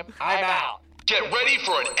time. I'm out. Get ready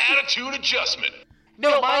for an attitude adjustment.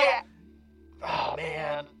 No, oh,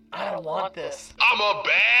 man. I don't want this. I'm a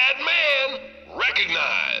bad man.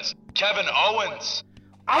 Recognize. Kevin Owens.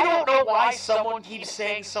 I don't know why someone keeps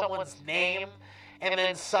saying someone's name, and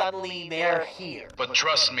then suddenly they're here. But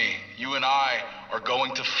trust me, you and I are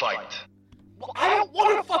going to fight. Well, I don't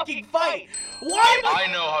want to fucking fight. Why am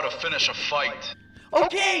I know how to finish a fight.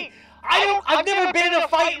 Okay, I've never been in a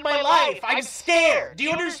fight in my life. I'm scared. Do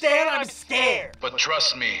you understand? I'm scared. But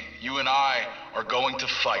trust me, you and I are going to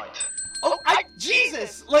fight. Oh,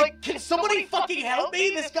 Jesus! Like, can somebody fucking help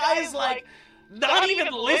me? This guy is like, not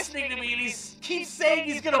even listening to me, and he keeps saying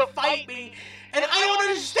he's gonna fight me, and I don't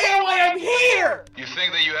understand why I'm here! You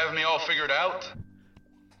think that you have me all figured out?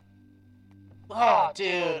 Oh,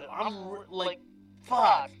 dude, like,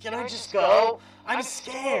 fuck, can I just go? I'm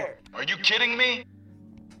scared. Are you kidding me?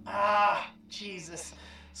 Jesus.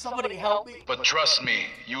 Somebody help me. But trust me,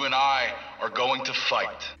 you and I are going to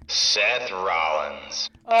fight. Seth Rollins.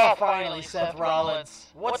 Oh, finally, Seth Rollins.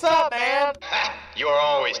 What's up, man? You're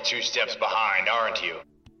always 2 steps behind, aren't you?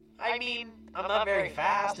 I mean, I'm not very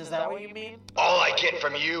fast. Is that what you mean? All I get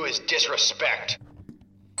from you is disrespect.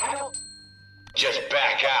 I don't... Just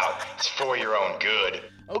back out. It's for your own good.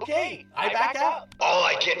 Okay, I back out. All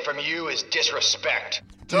I get from you is disrespect.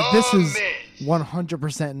 Dude, this is Miz.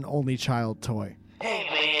 100% an only child toy. Hey,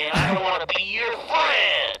 man, I don't want to be your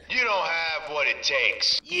friend. You don't have what it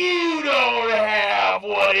takes. You don't have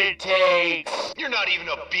what it takes. You're not even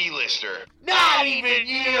a B-lister. Not even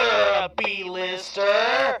you're a B-lister.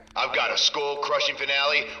 I've got a skull-crushing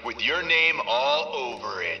finale with your name all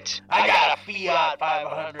over it. I got a Fiat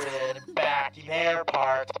 500 and back there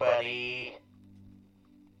parts, buddy.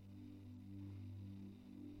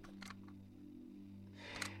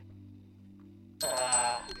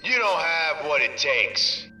 You don't have what it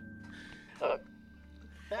takes.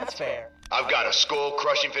 That's fair. I've got a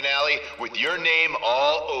skull-crushing finale with your name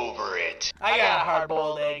all over it. I got a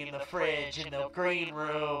hard-boiled egg in the fridge in the green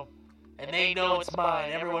room, and they know it's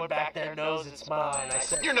mine. Everyone back there knows it's mine. I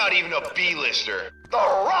said, You're not even a B-lister. The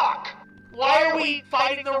Rock! why are we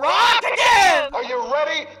fighting the Rock again? Are you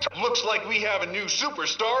ready? Looks like we have a new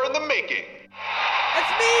superstar in the making.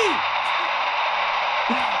 That's me.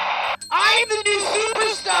 I'm the new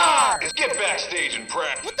superstar. Get backstage and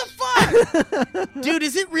practice. What the fuck? Dude,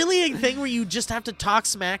 is it really a thing where you just have to talk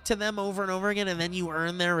smack to them over and over again and then you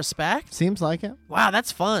earn their respect? Seems like it. Wow,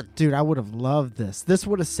 that's fun. Dude, I would have loved this. This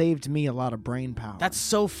would have saved me a lot of brain power. That's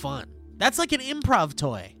so fun. That's like an improv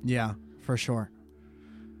toy. Yeah, for sure.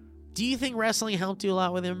 Do you think wrestling helped you a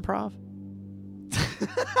lot with improv?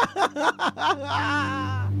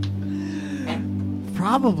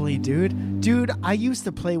 Probably, dude. Dude, I used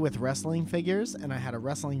to play with wrestling figures, and I had a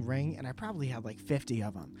wrestling ring, and I probably had like 50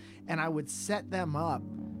 of them. And I would set them up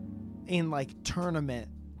in like tournament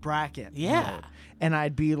bracket Yeah. mode. And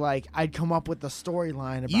I'd be like, I'd come up with the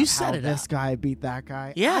storyline about You set how it this up. guy beat that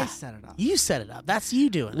guy. Yeah. I set it up. You set it up. That's you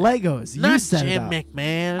doing it. Legos, you Not set Jim it up.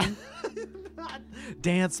 McMahon.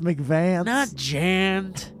 Dance McVance. Not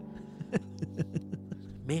Jant.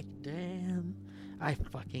 McDan. I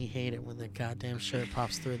fucking hate it when the goddamn shirt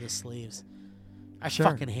pops through the sleeves. I Sure.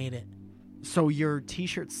 fucking hate it. So your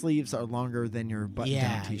t-shirt sleeves are longer than your button-down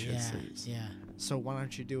Yeah, t-shirt yeah, sleeves. yeah. So why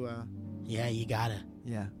don't you do a... Yeah, you gotta.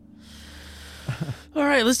 Yeah. All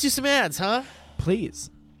right, let's do some ads, huh?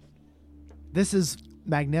 Please. This is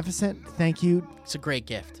magnificent. Thank you. It's a great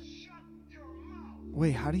gift.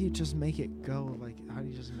 Wait, how do you just make it go? Like, how do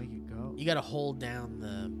you just make it go? You gotta hold down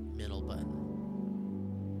the middle button.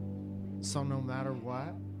 So no matter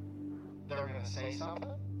what? They're gonna say something?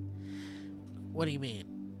 What do you mean?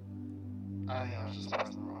 I think I was just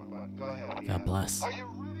pressing the wrong button. Go ahead. God bless. Are you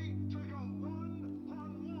ready to go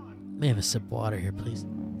 1-on-1? May I have a sip of water here, please?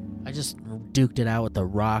 I just duked it out with The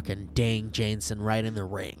Rock and Dang Jansen right in the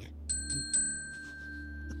ring.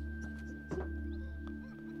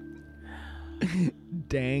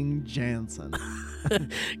 Dang Jansen.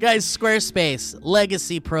 Guys, Squarespace,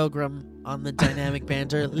 legacy program on the Dynamic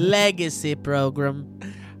Banter. Legacy program.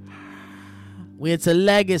 It's a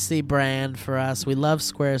legacy brand for us. We love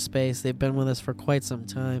Squarespace. They've been with us for quite some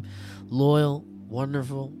time. Loyal,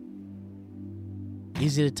 wonderful,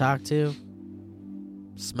 easy to talk to.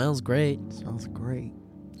 Smells great. Smells great.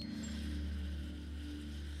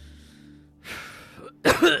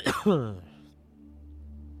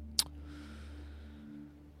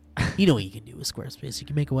 You know what you can do with Squarespace. You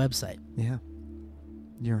can make a website. Yeah.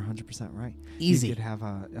 You're 100% right. Easy. You could have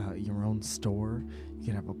your own store. You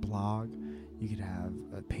could have a blog. You could have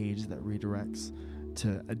a page that redirects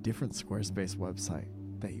to a different Squarespace website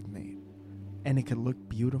that you've made. And it could look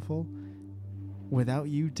beautiful without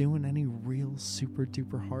you doing any real super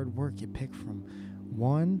duper hard work. You pick from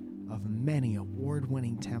one of many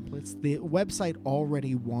award-winning templates. The website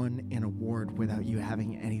already won an award without you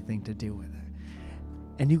having anything to do with it.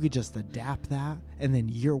 And you could just adapt that, and then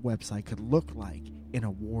your website could look like an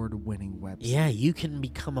award-winning website. Yeah, you can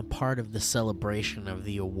become a part of the celebration of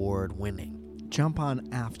the award winning. Jump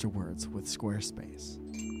on afterwards with Squarespace.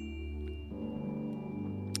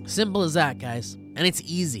 Simple as that, guys. And it's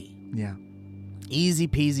easy. Yeah. Easy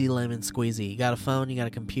peasy lemon squeezy. You got a phone, you got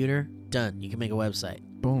a computer, done. You can make a website.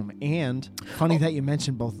 Boom. And funny that you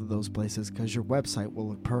mentioned both of those places because your website will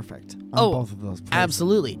look perfect on Oh, both of those places.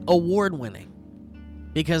 Absolutely. Award winning.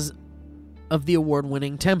 Because of the award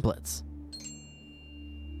winning templates.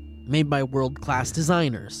 Made by world class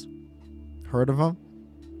designers. Heard of them?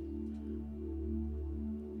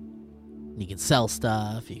 You can sell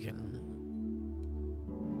stuff, you can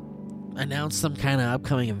announce some kind of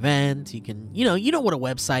upcoming event. You can, you know what a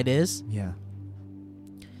website is. Yeah.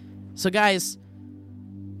 So guys,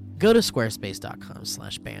 go to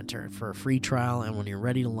squarespace.com/banter for a free trial, and when you're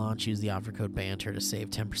ready to launch, use the offer code BANTER to save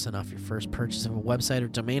 10% off your first purchase of a website or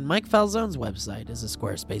domain. Mike Falzone's website is a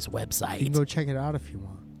Squarespace website. You can go check it out if you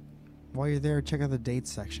want. While you're there, check out the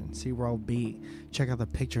dates section. See where I'll be. Check out the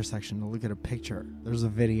picture section to look at a picture. There's a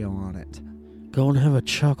video on it. Go and have a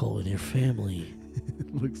chuckle with your family.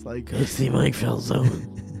 Looks like Go see Mike Falzone.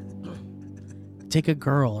 Take a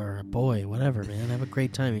girl or a boy, whatever, man. Have a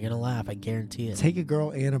great time. You're going to laugh. I guarantee it. Take a girl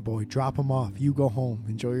and a boy. Drop them off. You go home.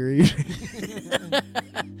 Enjoy your evening.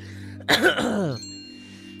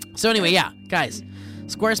 So anyway, yeah, guys.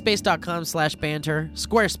 Squarespace.com/banter.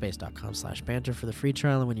 Squarespace.com/banter for the free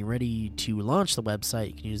trial. And when you're ready to launch the website,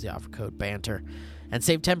 you can use the offer code BANTER and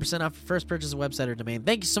save 10% off your first purchase of a website or domain.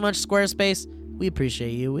 Thank you so much, Squarespace. We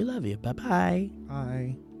appreciate you. We love you. Bye-bye.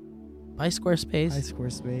 Bye. Bye, Squarespace. Bye,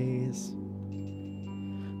 Squarespace.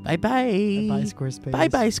 Bye-bye. Bye, Squarespace.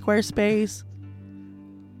 Bye-bye, Squarespace.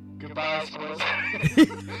 Goodbye,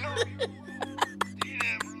 Squarespace.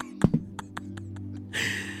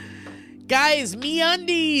 Guys,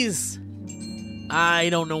 MeUndies. I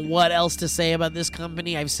don't know what else to say about this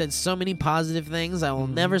company. I've said so many positive things. I will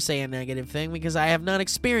never say a negative thing because I have not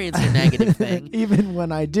experienced a negative thing. Even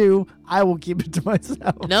when I do, I will keep it to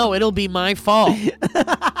myself. No, it'll be my fault.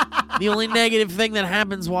 The only negative thing that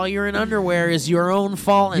happens while you're in underwear is your own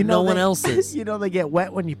fault and no one else's. You know they get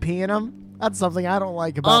wet when you pee in them? That's something I don't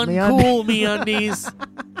like about Uncool MeUndies.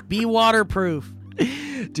 Be waterproof.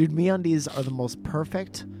 Dude, MeUndies are the most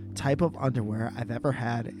perfect type of underwear I've ever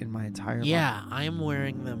had in my entire life. Yeah, I'm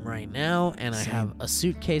wearing them right now, and Same. I have a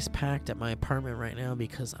suitcase packed at my apartment right now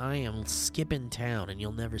because I am skipping town and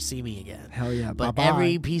you'll never see me again. Hell yeah. But bye-bye.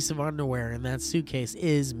 every piece of underwear in that suitcase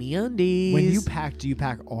is MeUndies. When you pack, do you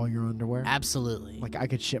pack all your underwear? Absolutely. Like I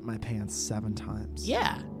could shit my pants 7 times.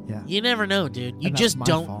 Yeah. Yeah. You never know, dude. You And that's just my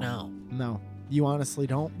don't fault. know. No, you honestly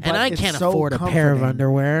don't. And But I it's can't so afford a pair of comforting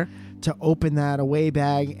underwear. to open that away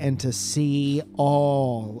bag and to see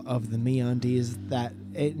all of the MeUndies that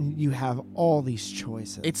you have all these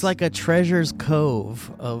choices. It's like a treasure's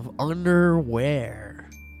cove of underwear.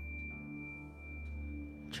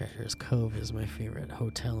 Treasure's Cove is my favorite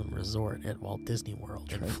hotel and resort at Walt Disney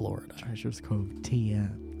World in Florida. Treasures Cove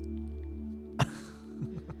TM.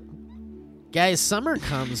 Guys, summer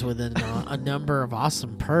comes with a number of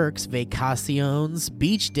awesome perks, vacaciones,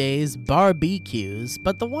 beach days, barbecues,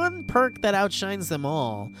 but the one perk that outshines them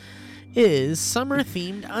all is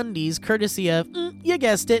summer-themed undies, courtesy of, you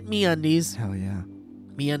guessed it, MeUndies. Hell yeah.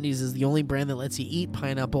 MeUndies is the only brand that lets you eat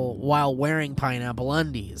pineapple while wearing pineapple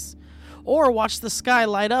undies. Or watch the sky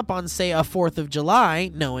light up on, say, a 4th of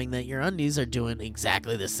July, knowing that your undies are doing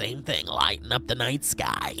exactly the same thing, lighting up the night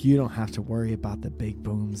sky. You don't have to worry about the big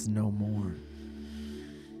booms no more.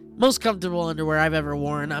 Most comfortable underwear I've ever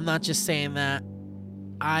worn. I'm not just saying that.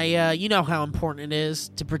 You know how important it is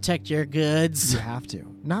to protect your goods. You have to.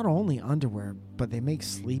 Not only underwear, but they make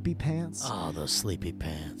sleepy pants. Oh, those sleepy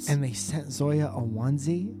pants. And they sent Zoya a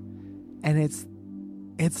onesie, and it's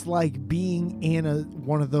like being in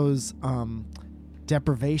one of those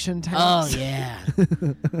deprivation tanks. Oh, yeah.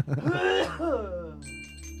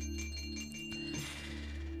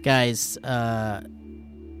 Guys,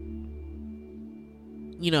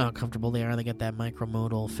 you know how comfortable they are. They get that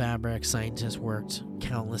micromodal fabric. Scientists worked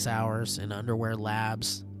countless hours in underwear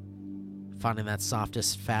labs finding that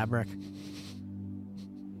softest fabric.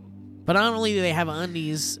 But not only do they have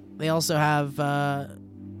undies, they also have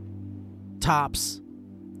tops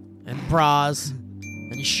and bras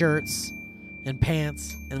and shirts and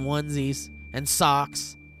pants and onesies and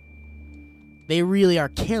socks. They really are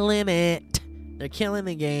killing it. They're killing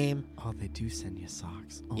the game. Oh, they do send you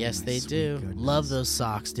socks. Oh, Yes, my they sweet do. goodness. Love those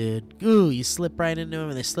socks, dude. Ooh, you slip right into them,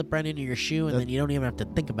 and they slip right into your shoe, and then you don't even have to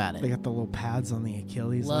think about They it. got the little pads on the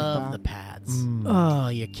Achilles. Love like the that. pads. Mm. Oh,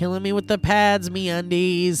 you're killing me with the pads,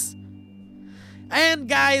 MeUndies. And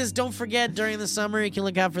guys, don't forget, during the summer, you can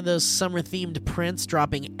look out for those summer-themed prints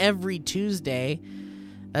dropping every Tuesday.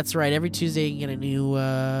 That's right, every Tuesday you can get a new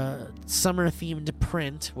summer-themed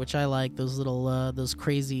print, which I like. Those little, those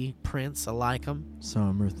crazy prints, I like them.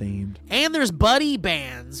 Summer themed. And there's buddy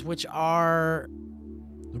bands, which are...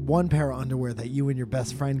 One pair of underwear that you and your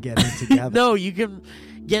best friend get in together. No, you can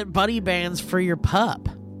get buddy bands for your pup,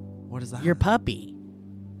 What is that? your puppy.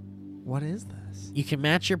 What is this? You can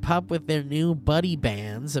match your pup with their new buddy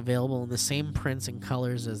bands, available in the same prints and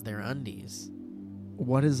colors as their undies.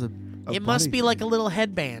 What is a It must buddy be thing? like a little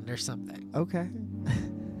headband or something. Okay.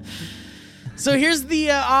 So here's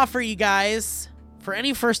the offer, you guys. For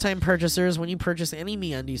any first-time purchasers, when you purchase any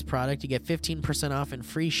MeUndies product, you get 15% off and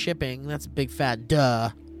free shipping. That's a big fat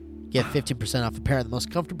duh. Get 15% off a pair of the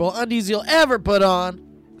most comfortable undies you'll ever put on.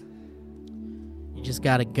 You just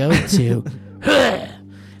gotta go to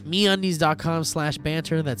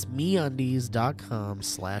MeUndies.com/banter. That's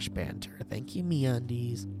MeUndies.com/banter. Thank you,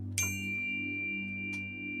 MeUndies.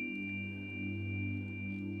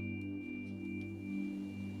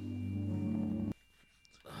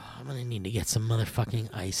 I'm gonna need to get some motherfucking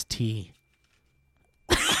iced tea.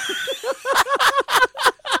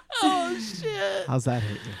 Oh shit! How's that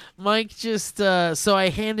hit you? Mike just so I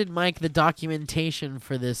handed Mike the documentation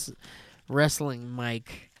for this wrestling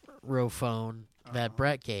microphone that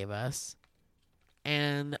Brett gave us,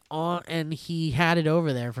 and he had it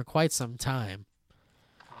over there for quite some time.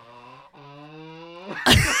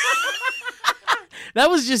 That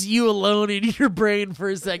was just you alone in your brain for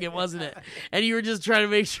a second, wasn't it? And you were just trying to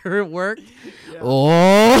make sure it worked. Yeah.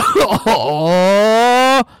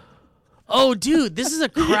 Oh, dude, this is a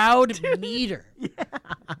crowd meter. Yeah.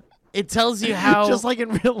 It tells you how, just like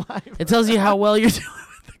in real life. It tells you how well you're doing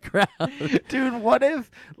with the crowd. Dude, what if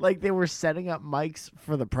like they were setting up mics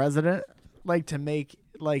for the president, like to make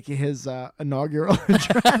like his inaugural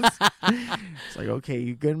address? It's like, okay,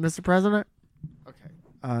 you good, Mr. President? Okay,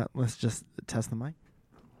 let's just test the mic.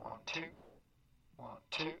 1, 2, 1,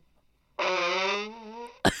 2.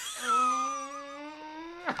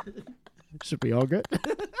 Should be all good.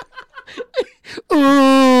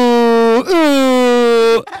 Ooh.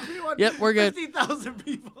 Everyone, yep, we're good. 50,000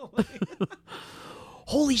 people.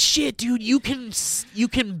 Holy shit, dude! You can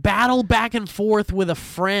battle back and forth with a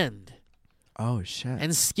friend. Oh shit!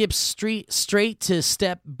 And skip straight to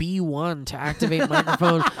step B1 to activate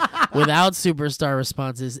microphone without superstar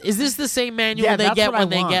responses. Is this the same manual they get when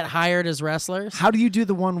they get hired as wrestlers? How do you do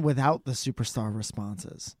the one without the superstar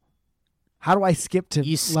responses? How do I skip to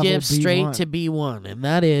You skip straight to B1, and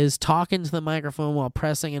that is talking to the microphone while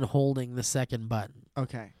pressing and holding the second button.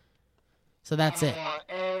 Okay. So that's it. I don't want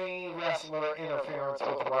any wrestler interference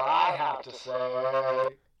with what I have to say.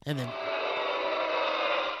 And then...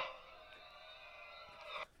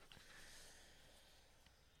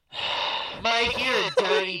 Mike, you're a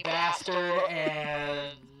dirty bastard,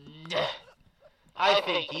 and I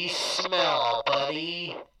think you smell,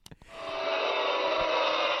 buddy.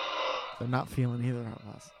 They're not feeling either of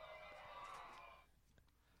us.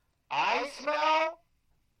 I smell?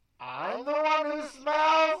 I'm the one who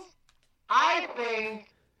smells? I think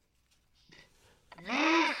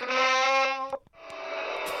you smell.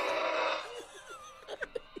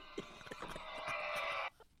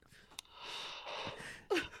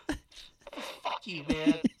 Fuck you,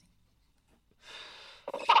 man.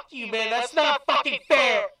 Fuck you, man. That's not fucking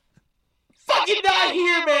fair. Fucking not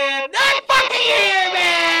here, man. Not fucking here,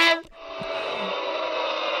 man.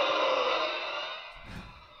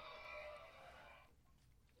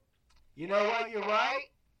 You know what? You're right.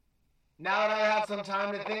 Now that I have some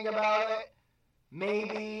time to think about it,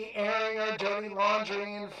 maybe airing our dirty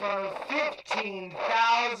laundry in front of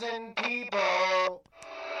 15,000 people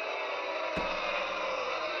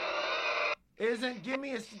give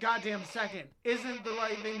me a goddamn second, isn't the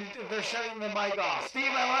right thing to do. They're shutting the mic off.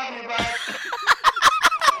 Steve, I love you, bud.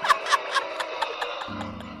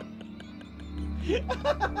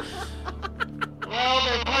 Well,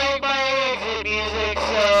 they're playing my exit music,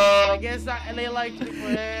 so I guess they like to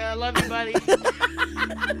play. I love you, buddy.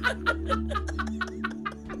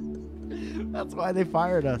 That's why they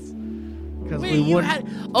fired us. Because Wait, you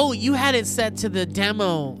had it set to the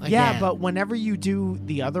demo again. Yeah, but whenever you do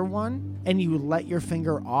the other one and you let your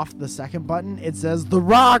finger off the second button, it says The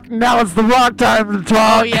Rock. Now it's The Rock time to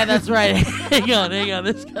talk. Oh yeah, that's right. hang on.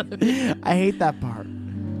 This gotta be... I hate that part.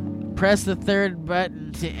 Press the third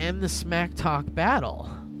button to end the smack talk battle.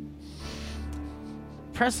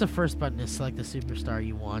 Press the first button to select the superstar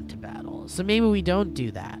you want to battle. So maybe we don't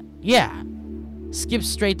do that. Yeah. Skip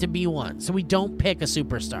straight to B1. So we don't pick a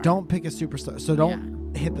superstar. Don't pick a superstar. So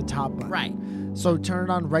don't hit the top button. Right. So turn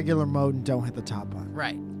it on regular mode and don't hit the top button.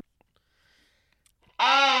 Right.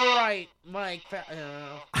 All right, Mike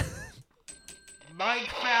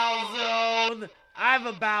Falzone. I've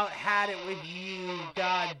about had it with you,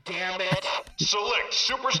 god damn it. Select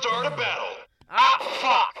superstar to battle. Ah,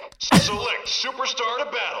 fuck. Select superstar to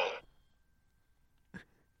battle.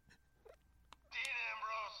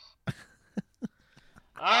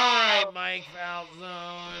 All right, Mike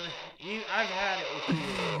Falzone. I've had it with you.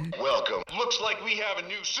 Welcome. Looks like we have a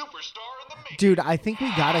new superstar in the making. Dude, I think we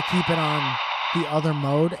gotta keep it on the other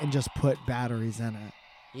mode and just put batteries in it.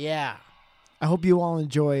 Yeah. I hope you all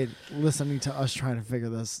enjoyed listening to us trying to figure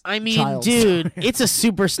this. I mean, child dude, story. it's a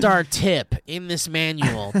superstar tip in this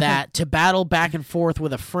manual that to battle back and forth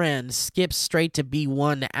with a friend, skip straight to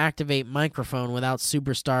B1 to activate microphone without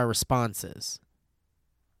superstar responses.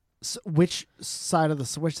 Which side of the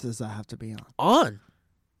switch does that have to be on? On.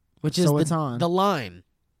 Which is So it's on. the line.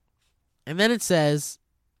 And then it says,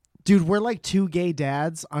 Dude, we're like two gay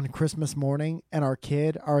dads on Christmas morning, and our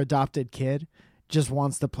adopted kid, just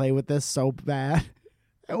wants to play with this so bad.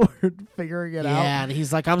 And we're figuring it out. yeah, and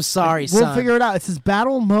he's like, I'm sorry, We'll son. figure it out. It says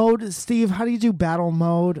battle mode. Steve, how do you do battle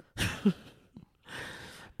mode?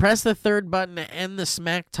 Press the third button to end the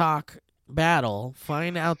smack talk battle.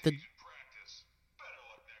 Find out the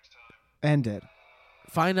Ended.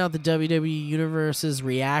 WWE Universe's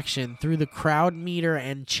reaction through the crowd meter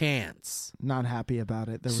and chants. Not happy about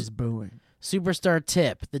it. There was booing. Superstar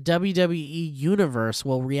tip: the WWE Universe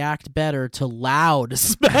will react better to loud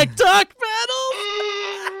smack talk battles.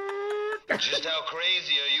 Just how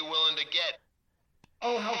crazy are you willing to get?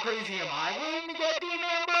 Oh, how crazy am I willing to get, Dean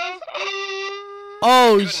Ambrose?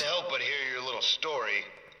 Oh, Couldn't help but hear your little story.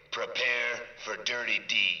 Prepare for dirty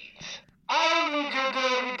deeds. I don't need your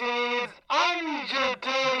dirty deeds. I need your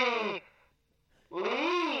dirty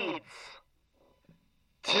leads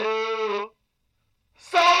to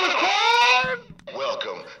solve the crime.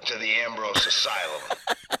 Welcome to the Ambrose Asylum.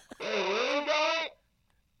 Hey, where are we going?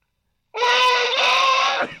 Where are we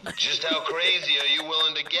going? Just how crazy are you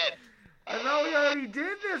willing to get? I know we already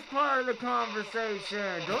did this part of the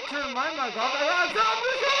conversation. Don't turn my mic off. I got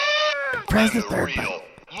something to say. Press the For third real. button.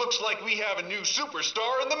 Looks like we have a new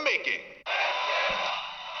superstar in the making.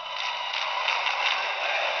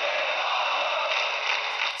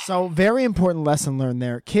 So, very important lesson learned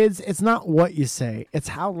there. Kids, it's not what you say, it's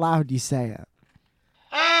how loud you say it.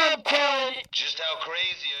 I'm telling you. Just how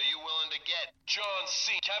crazy are you willing to get? John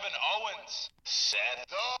C. Kevin Owens. Seth.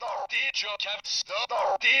 DJ Kevin.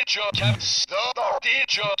 DJ Kevin.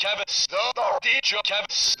 DJ Kevin. DJ Kevin. DJ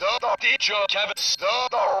Kevin. DJ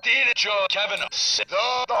Kevin. DJ Kevin.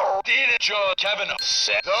 DJ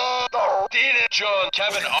John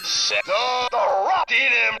Kevin. Seth.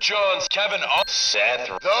 DJ John's Kevin. Seth.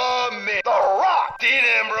 The Rock.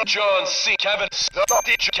 DJ John C. Kevin.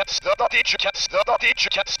 DJ Kevin. DJ Kevin. DJ Kevin.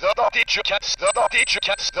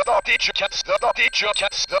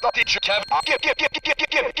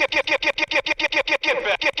 DJ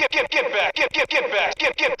Kevin. DJ Kevin.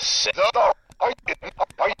 DJ Kevin.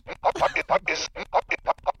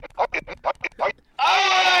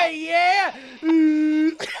 alright, yeah.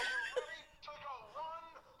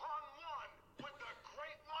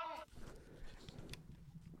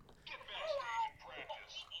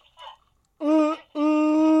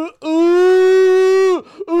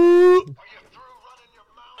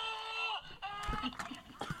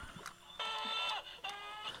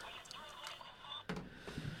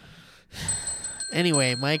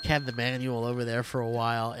 Anyway, Mike had the manual over there for a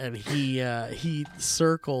while, and he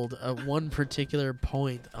circled one particular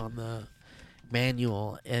point on the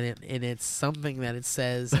manual, and it's something that it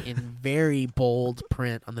says in very bold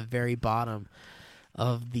print on the very bottom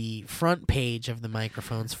of the front page of the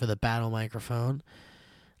microphones for the battle microphone.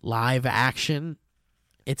 Live action.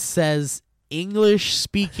 It says English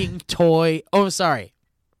speaking toy. Oh, sorry.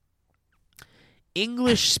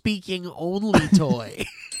 English speaking only toy.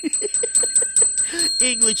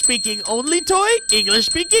 English speaking only toy. English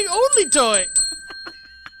speaking only toy.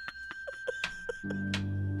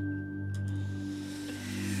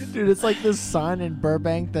 Dude, it's like this sign in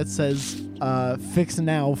Burbank that says, fix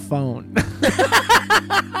now phone.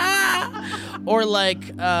 Or like,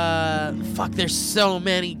 fuck, there's so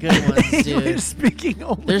many good ones, dude. English speaking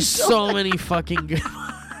only There's toy. so many fucking good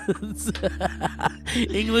ones.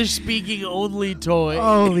 English speaking only toy.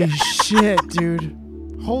 Holy shit, dude.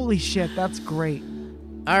 Holy shit, that's great.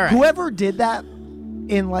 All right. Whoever did that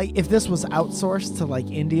in like, if this was outsourced to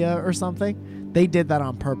like India or something, they did that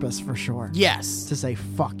on purpose for sure. Yes. To say,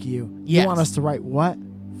 fuck you. Yes. You want us to write what?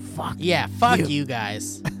 Fuck Yeah, fuck you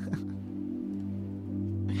guys.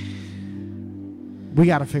 We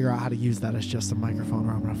got to figure out how to use that as just a microphone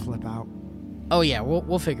or I'm going to flip out. Oh yeah,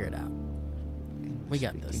 we'll figure it out. We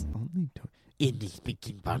got this. Only to- English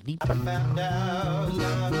speaking bunny. Found out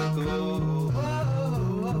long ago.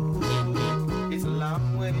 It's a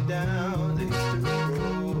long way down the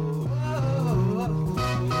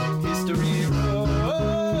history road.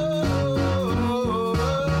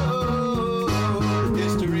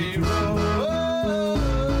 History road.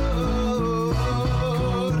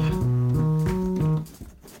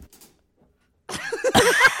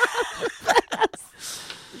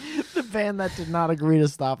 The band that did not agree to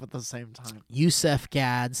stop at the same time. Yusef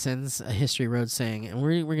Gad sends a History Road saying, and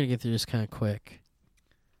we're going to get through this kind of quick.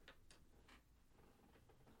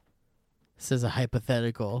 This is a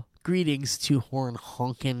hypothetical. Greetings to horn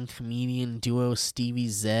honkin' comedian duo Stevie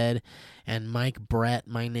Zed and Mike Brett.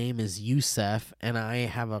 My name is Yusef, and I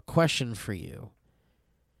have a question for you.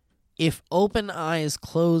 If Open Eyes,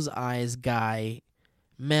 Close Eyes guy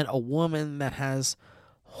met a woman that has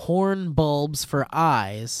horn bulbs for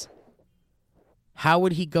eyes, how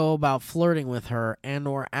would he go about flirting with her and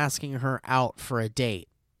or asking her out for a date?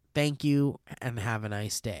 Thank you, and have a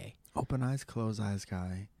nice day. Open eyes, close eyes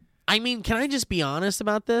guy. I mean, can I just be honest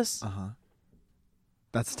about this?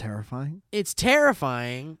 That's terrifying. It's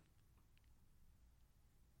terrifying.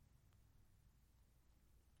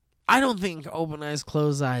 I don't think Open Eyes,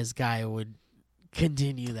 Close Eyes guy would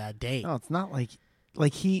continue that date. No, it's not like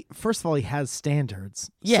he. First of all, he has standards.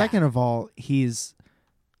 Yeah. Second of all, he's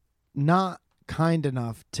not kind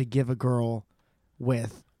enough to give a girl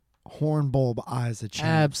with horn bulb eyes a chance.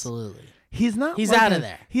 Absolutely. He's not. He's like out of a-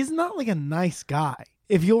 there. He's not like a nice guy.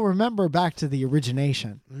 If you'll remember back to the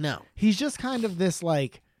origination, No. he's just kind of this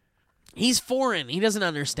like. He's foreign. He doesn't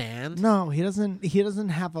understand. No, he doesn't. He doesn't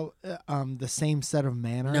have the same set of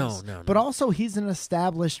manners. No. But also, he's an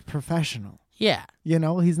established professional. Yeah. You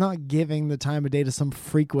know, he's not giving the time of day to some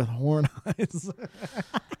freak with horn eyes.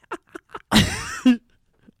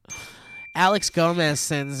 Alex Gomez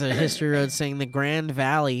sends a History Road saying the Grand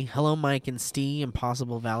Valley. Hello, Mike and Steve,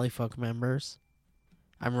 Impossible Valley Folk members.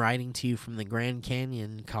 I'm writing to you from the Grand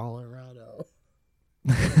Canyon, Colorado.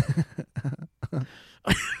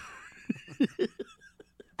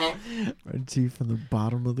 Right to you from the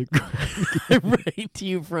bottom of the ground. I'm writing to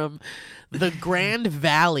you from the Grand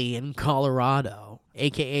Valley in Colorado,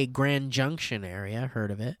 a.k.a. Grand Junction area. Heard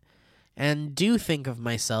of it. And do think of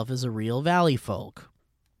myself as a real Valley folk.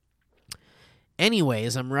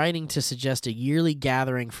 Anyways, I'm writing to suggest a yearly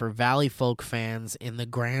gathering for Valley folk fans in the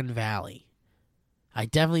Grand Valley. I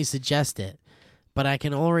definitely suggest it, but I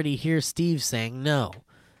can already hear Steve saying no.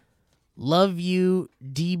 Love you,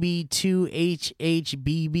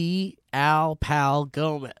 DB2HHBB, Al Pal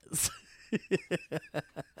Gomez.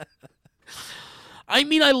 I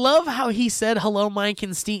mean, I love how he said hello, Mike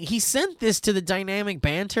and Steve. He sent this to the Dynamic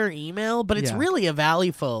Banter email, but it's Yeah. really a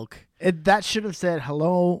Valley folk. That should have said,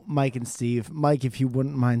 hello, Mike and Steve. Mike, if you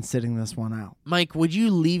wouldn't mind sitting this one out. Mike, would you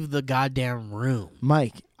leave the goddamn room?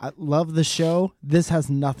 Mike, I love the show. This has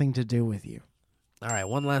nothing to do with you. All right,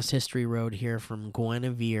 one last History Road here from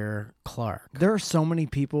Guinevere Clark. There are so many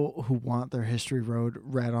people who want their History Road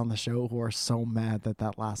read on the show who are so mad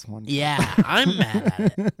that last one. Yeah, I'm mad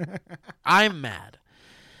at it. I'm mad.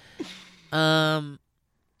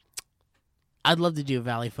 I'd love to do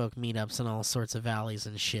Valley Folk meetups in all sorts of valleys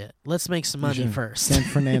and shit. Let's make some money should. first. San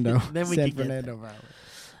Fernando. Then we San can get Fernando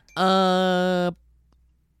Valley.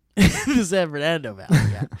 the San Fernando Valley,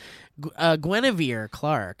 yeah. Guinevere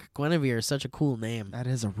Clark. Guinevere is such a cool name. That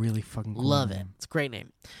is a really fucking cool Love it. name. It's a great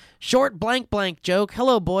name. Short blank blank joke.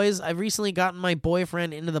 Hello, boys. I've recently gotten my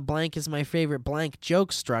boyfriend into the blank is my favorite blank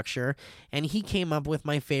joke structure, and he came up with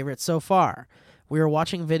my favorite so far. We were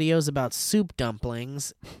watching videos about soup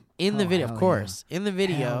dumplings. In the Oh, video, of hell course. In the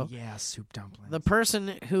video, Hell yeah, soup dumplings. the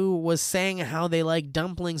person who was saying how they like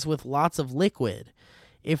dumplings with lots of liquid.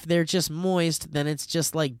 If they're just moist, then it's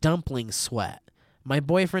just like dumpling sweat. My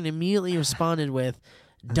boyfriend immediately responded with,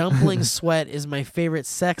 dumpling sweat is my favorite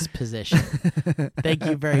sex position. Thank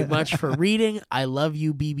you very much for reading. I love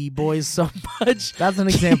you, BB boys, so much. That's an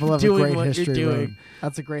example of a doing great what you're history doing. road.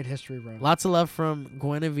 That's a great history road. Lots of love from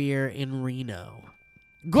Guinevere in Reno.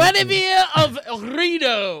 Guinevere of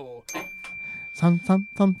Reno!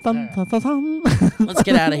 Let's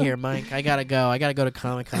get out of here, Mike. I gotta go. I gotta go to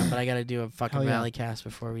Comic-Con, but I gotta do a fucking Hell yeah. Valley cast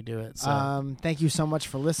before we do it. So Thank you so much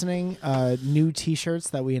for listening. New T-shirts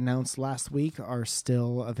that we announced last week are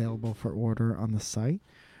still available for order on the site,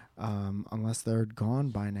 unless they're gone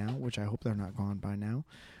by now, which I hope they're not gone by now.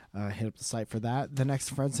 Hit up the site for that. The next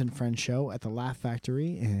Friends and Friends show at the Laugh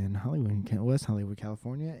Factory in West Hollywood,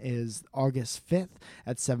 California is August 5th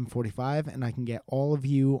at 7:45, and I can get all of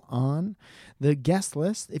you on the guest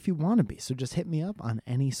list if you want to be. So just hit me up on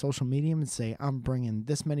any social media and say, I'm bringing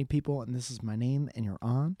this many people and this is my name, and you're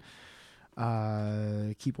on.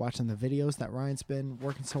 Keep watching the videos that Ryan's been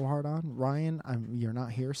working so hard on. Ryan, you're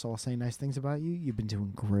not here, so I'll say nice things about you. You've been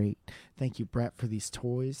doing great. Thank you, Brett, for these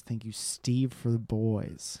toys. Thank you, Steve, for the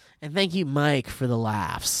boys. and thank you, Mike, for the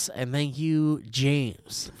laughs, and thank you,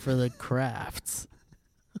 James, for the crafts.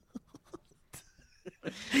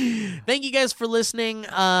 Thank you guys for listening.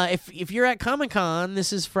 If you're at Comic-Con,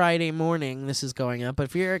 this is Friday morning. This is going up, but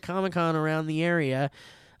if you're at Comic-Con around the area,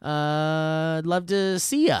 I'd love to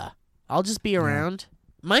see ya. I'll just be around.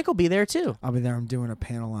 Mike will be there too. I'll be there. I'm doing a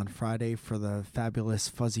panel on Friday for the fabulous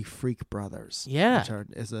Fuzzy Freak Brothers. Yeah. Which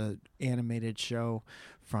is an animated show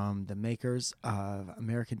from the makers of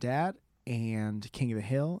American Dad and King of the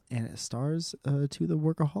Hill, and it stars two of the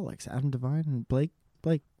workaholics, Adam Devine and Blake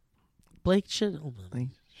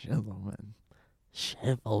Shittleman.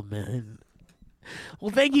 Shittleman. Well,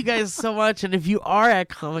 thank you guys so much. And if you are at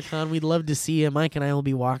Comic-Con, we'd love to see you. Mike and I will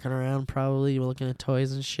be walking around probably looking at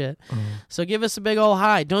toys and shit. So give us a big old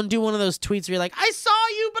hi. Don't do one of those tweets where you're like, I saw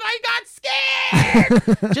you, but I got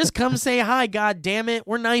scared. Just come say hi, God damn it.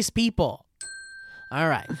 We're nice people. All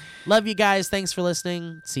right. Love you guys. Thanks for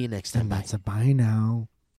listening. See you next time. And that's a bye now.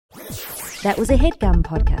 That was a HeadGum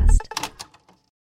podcast.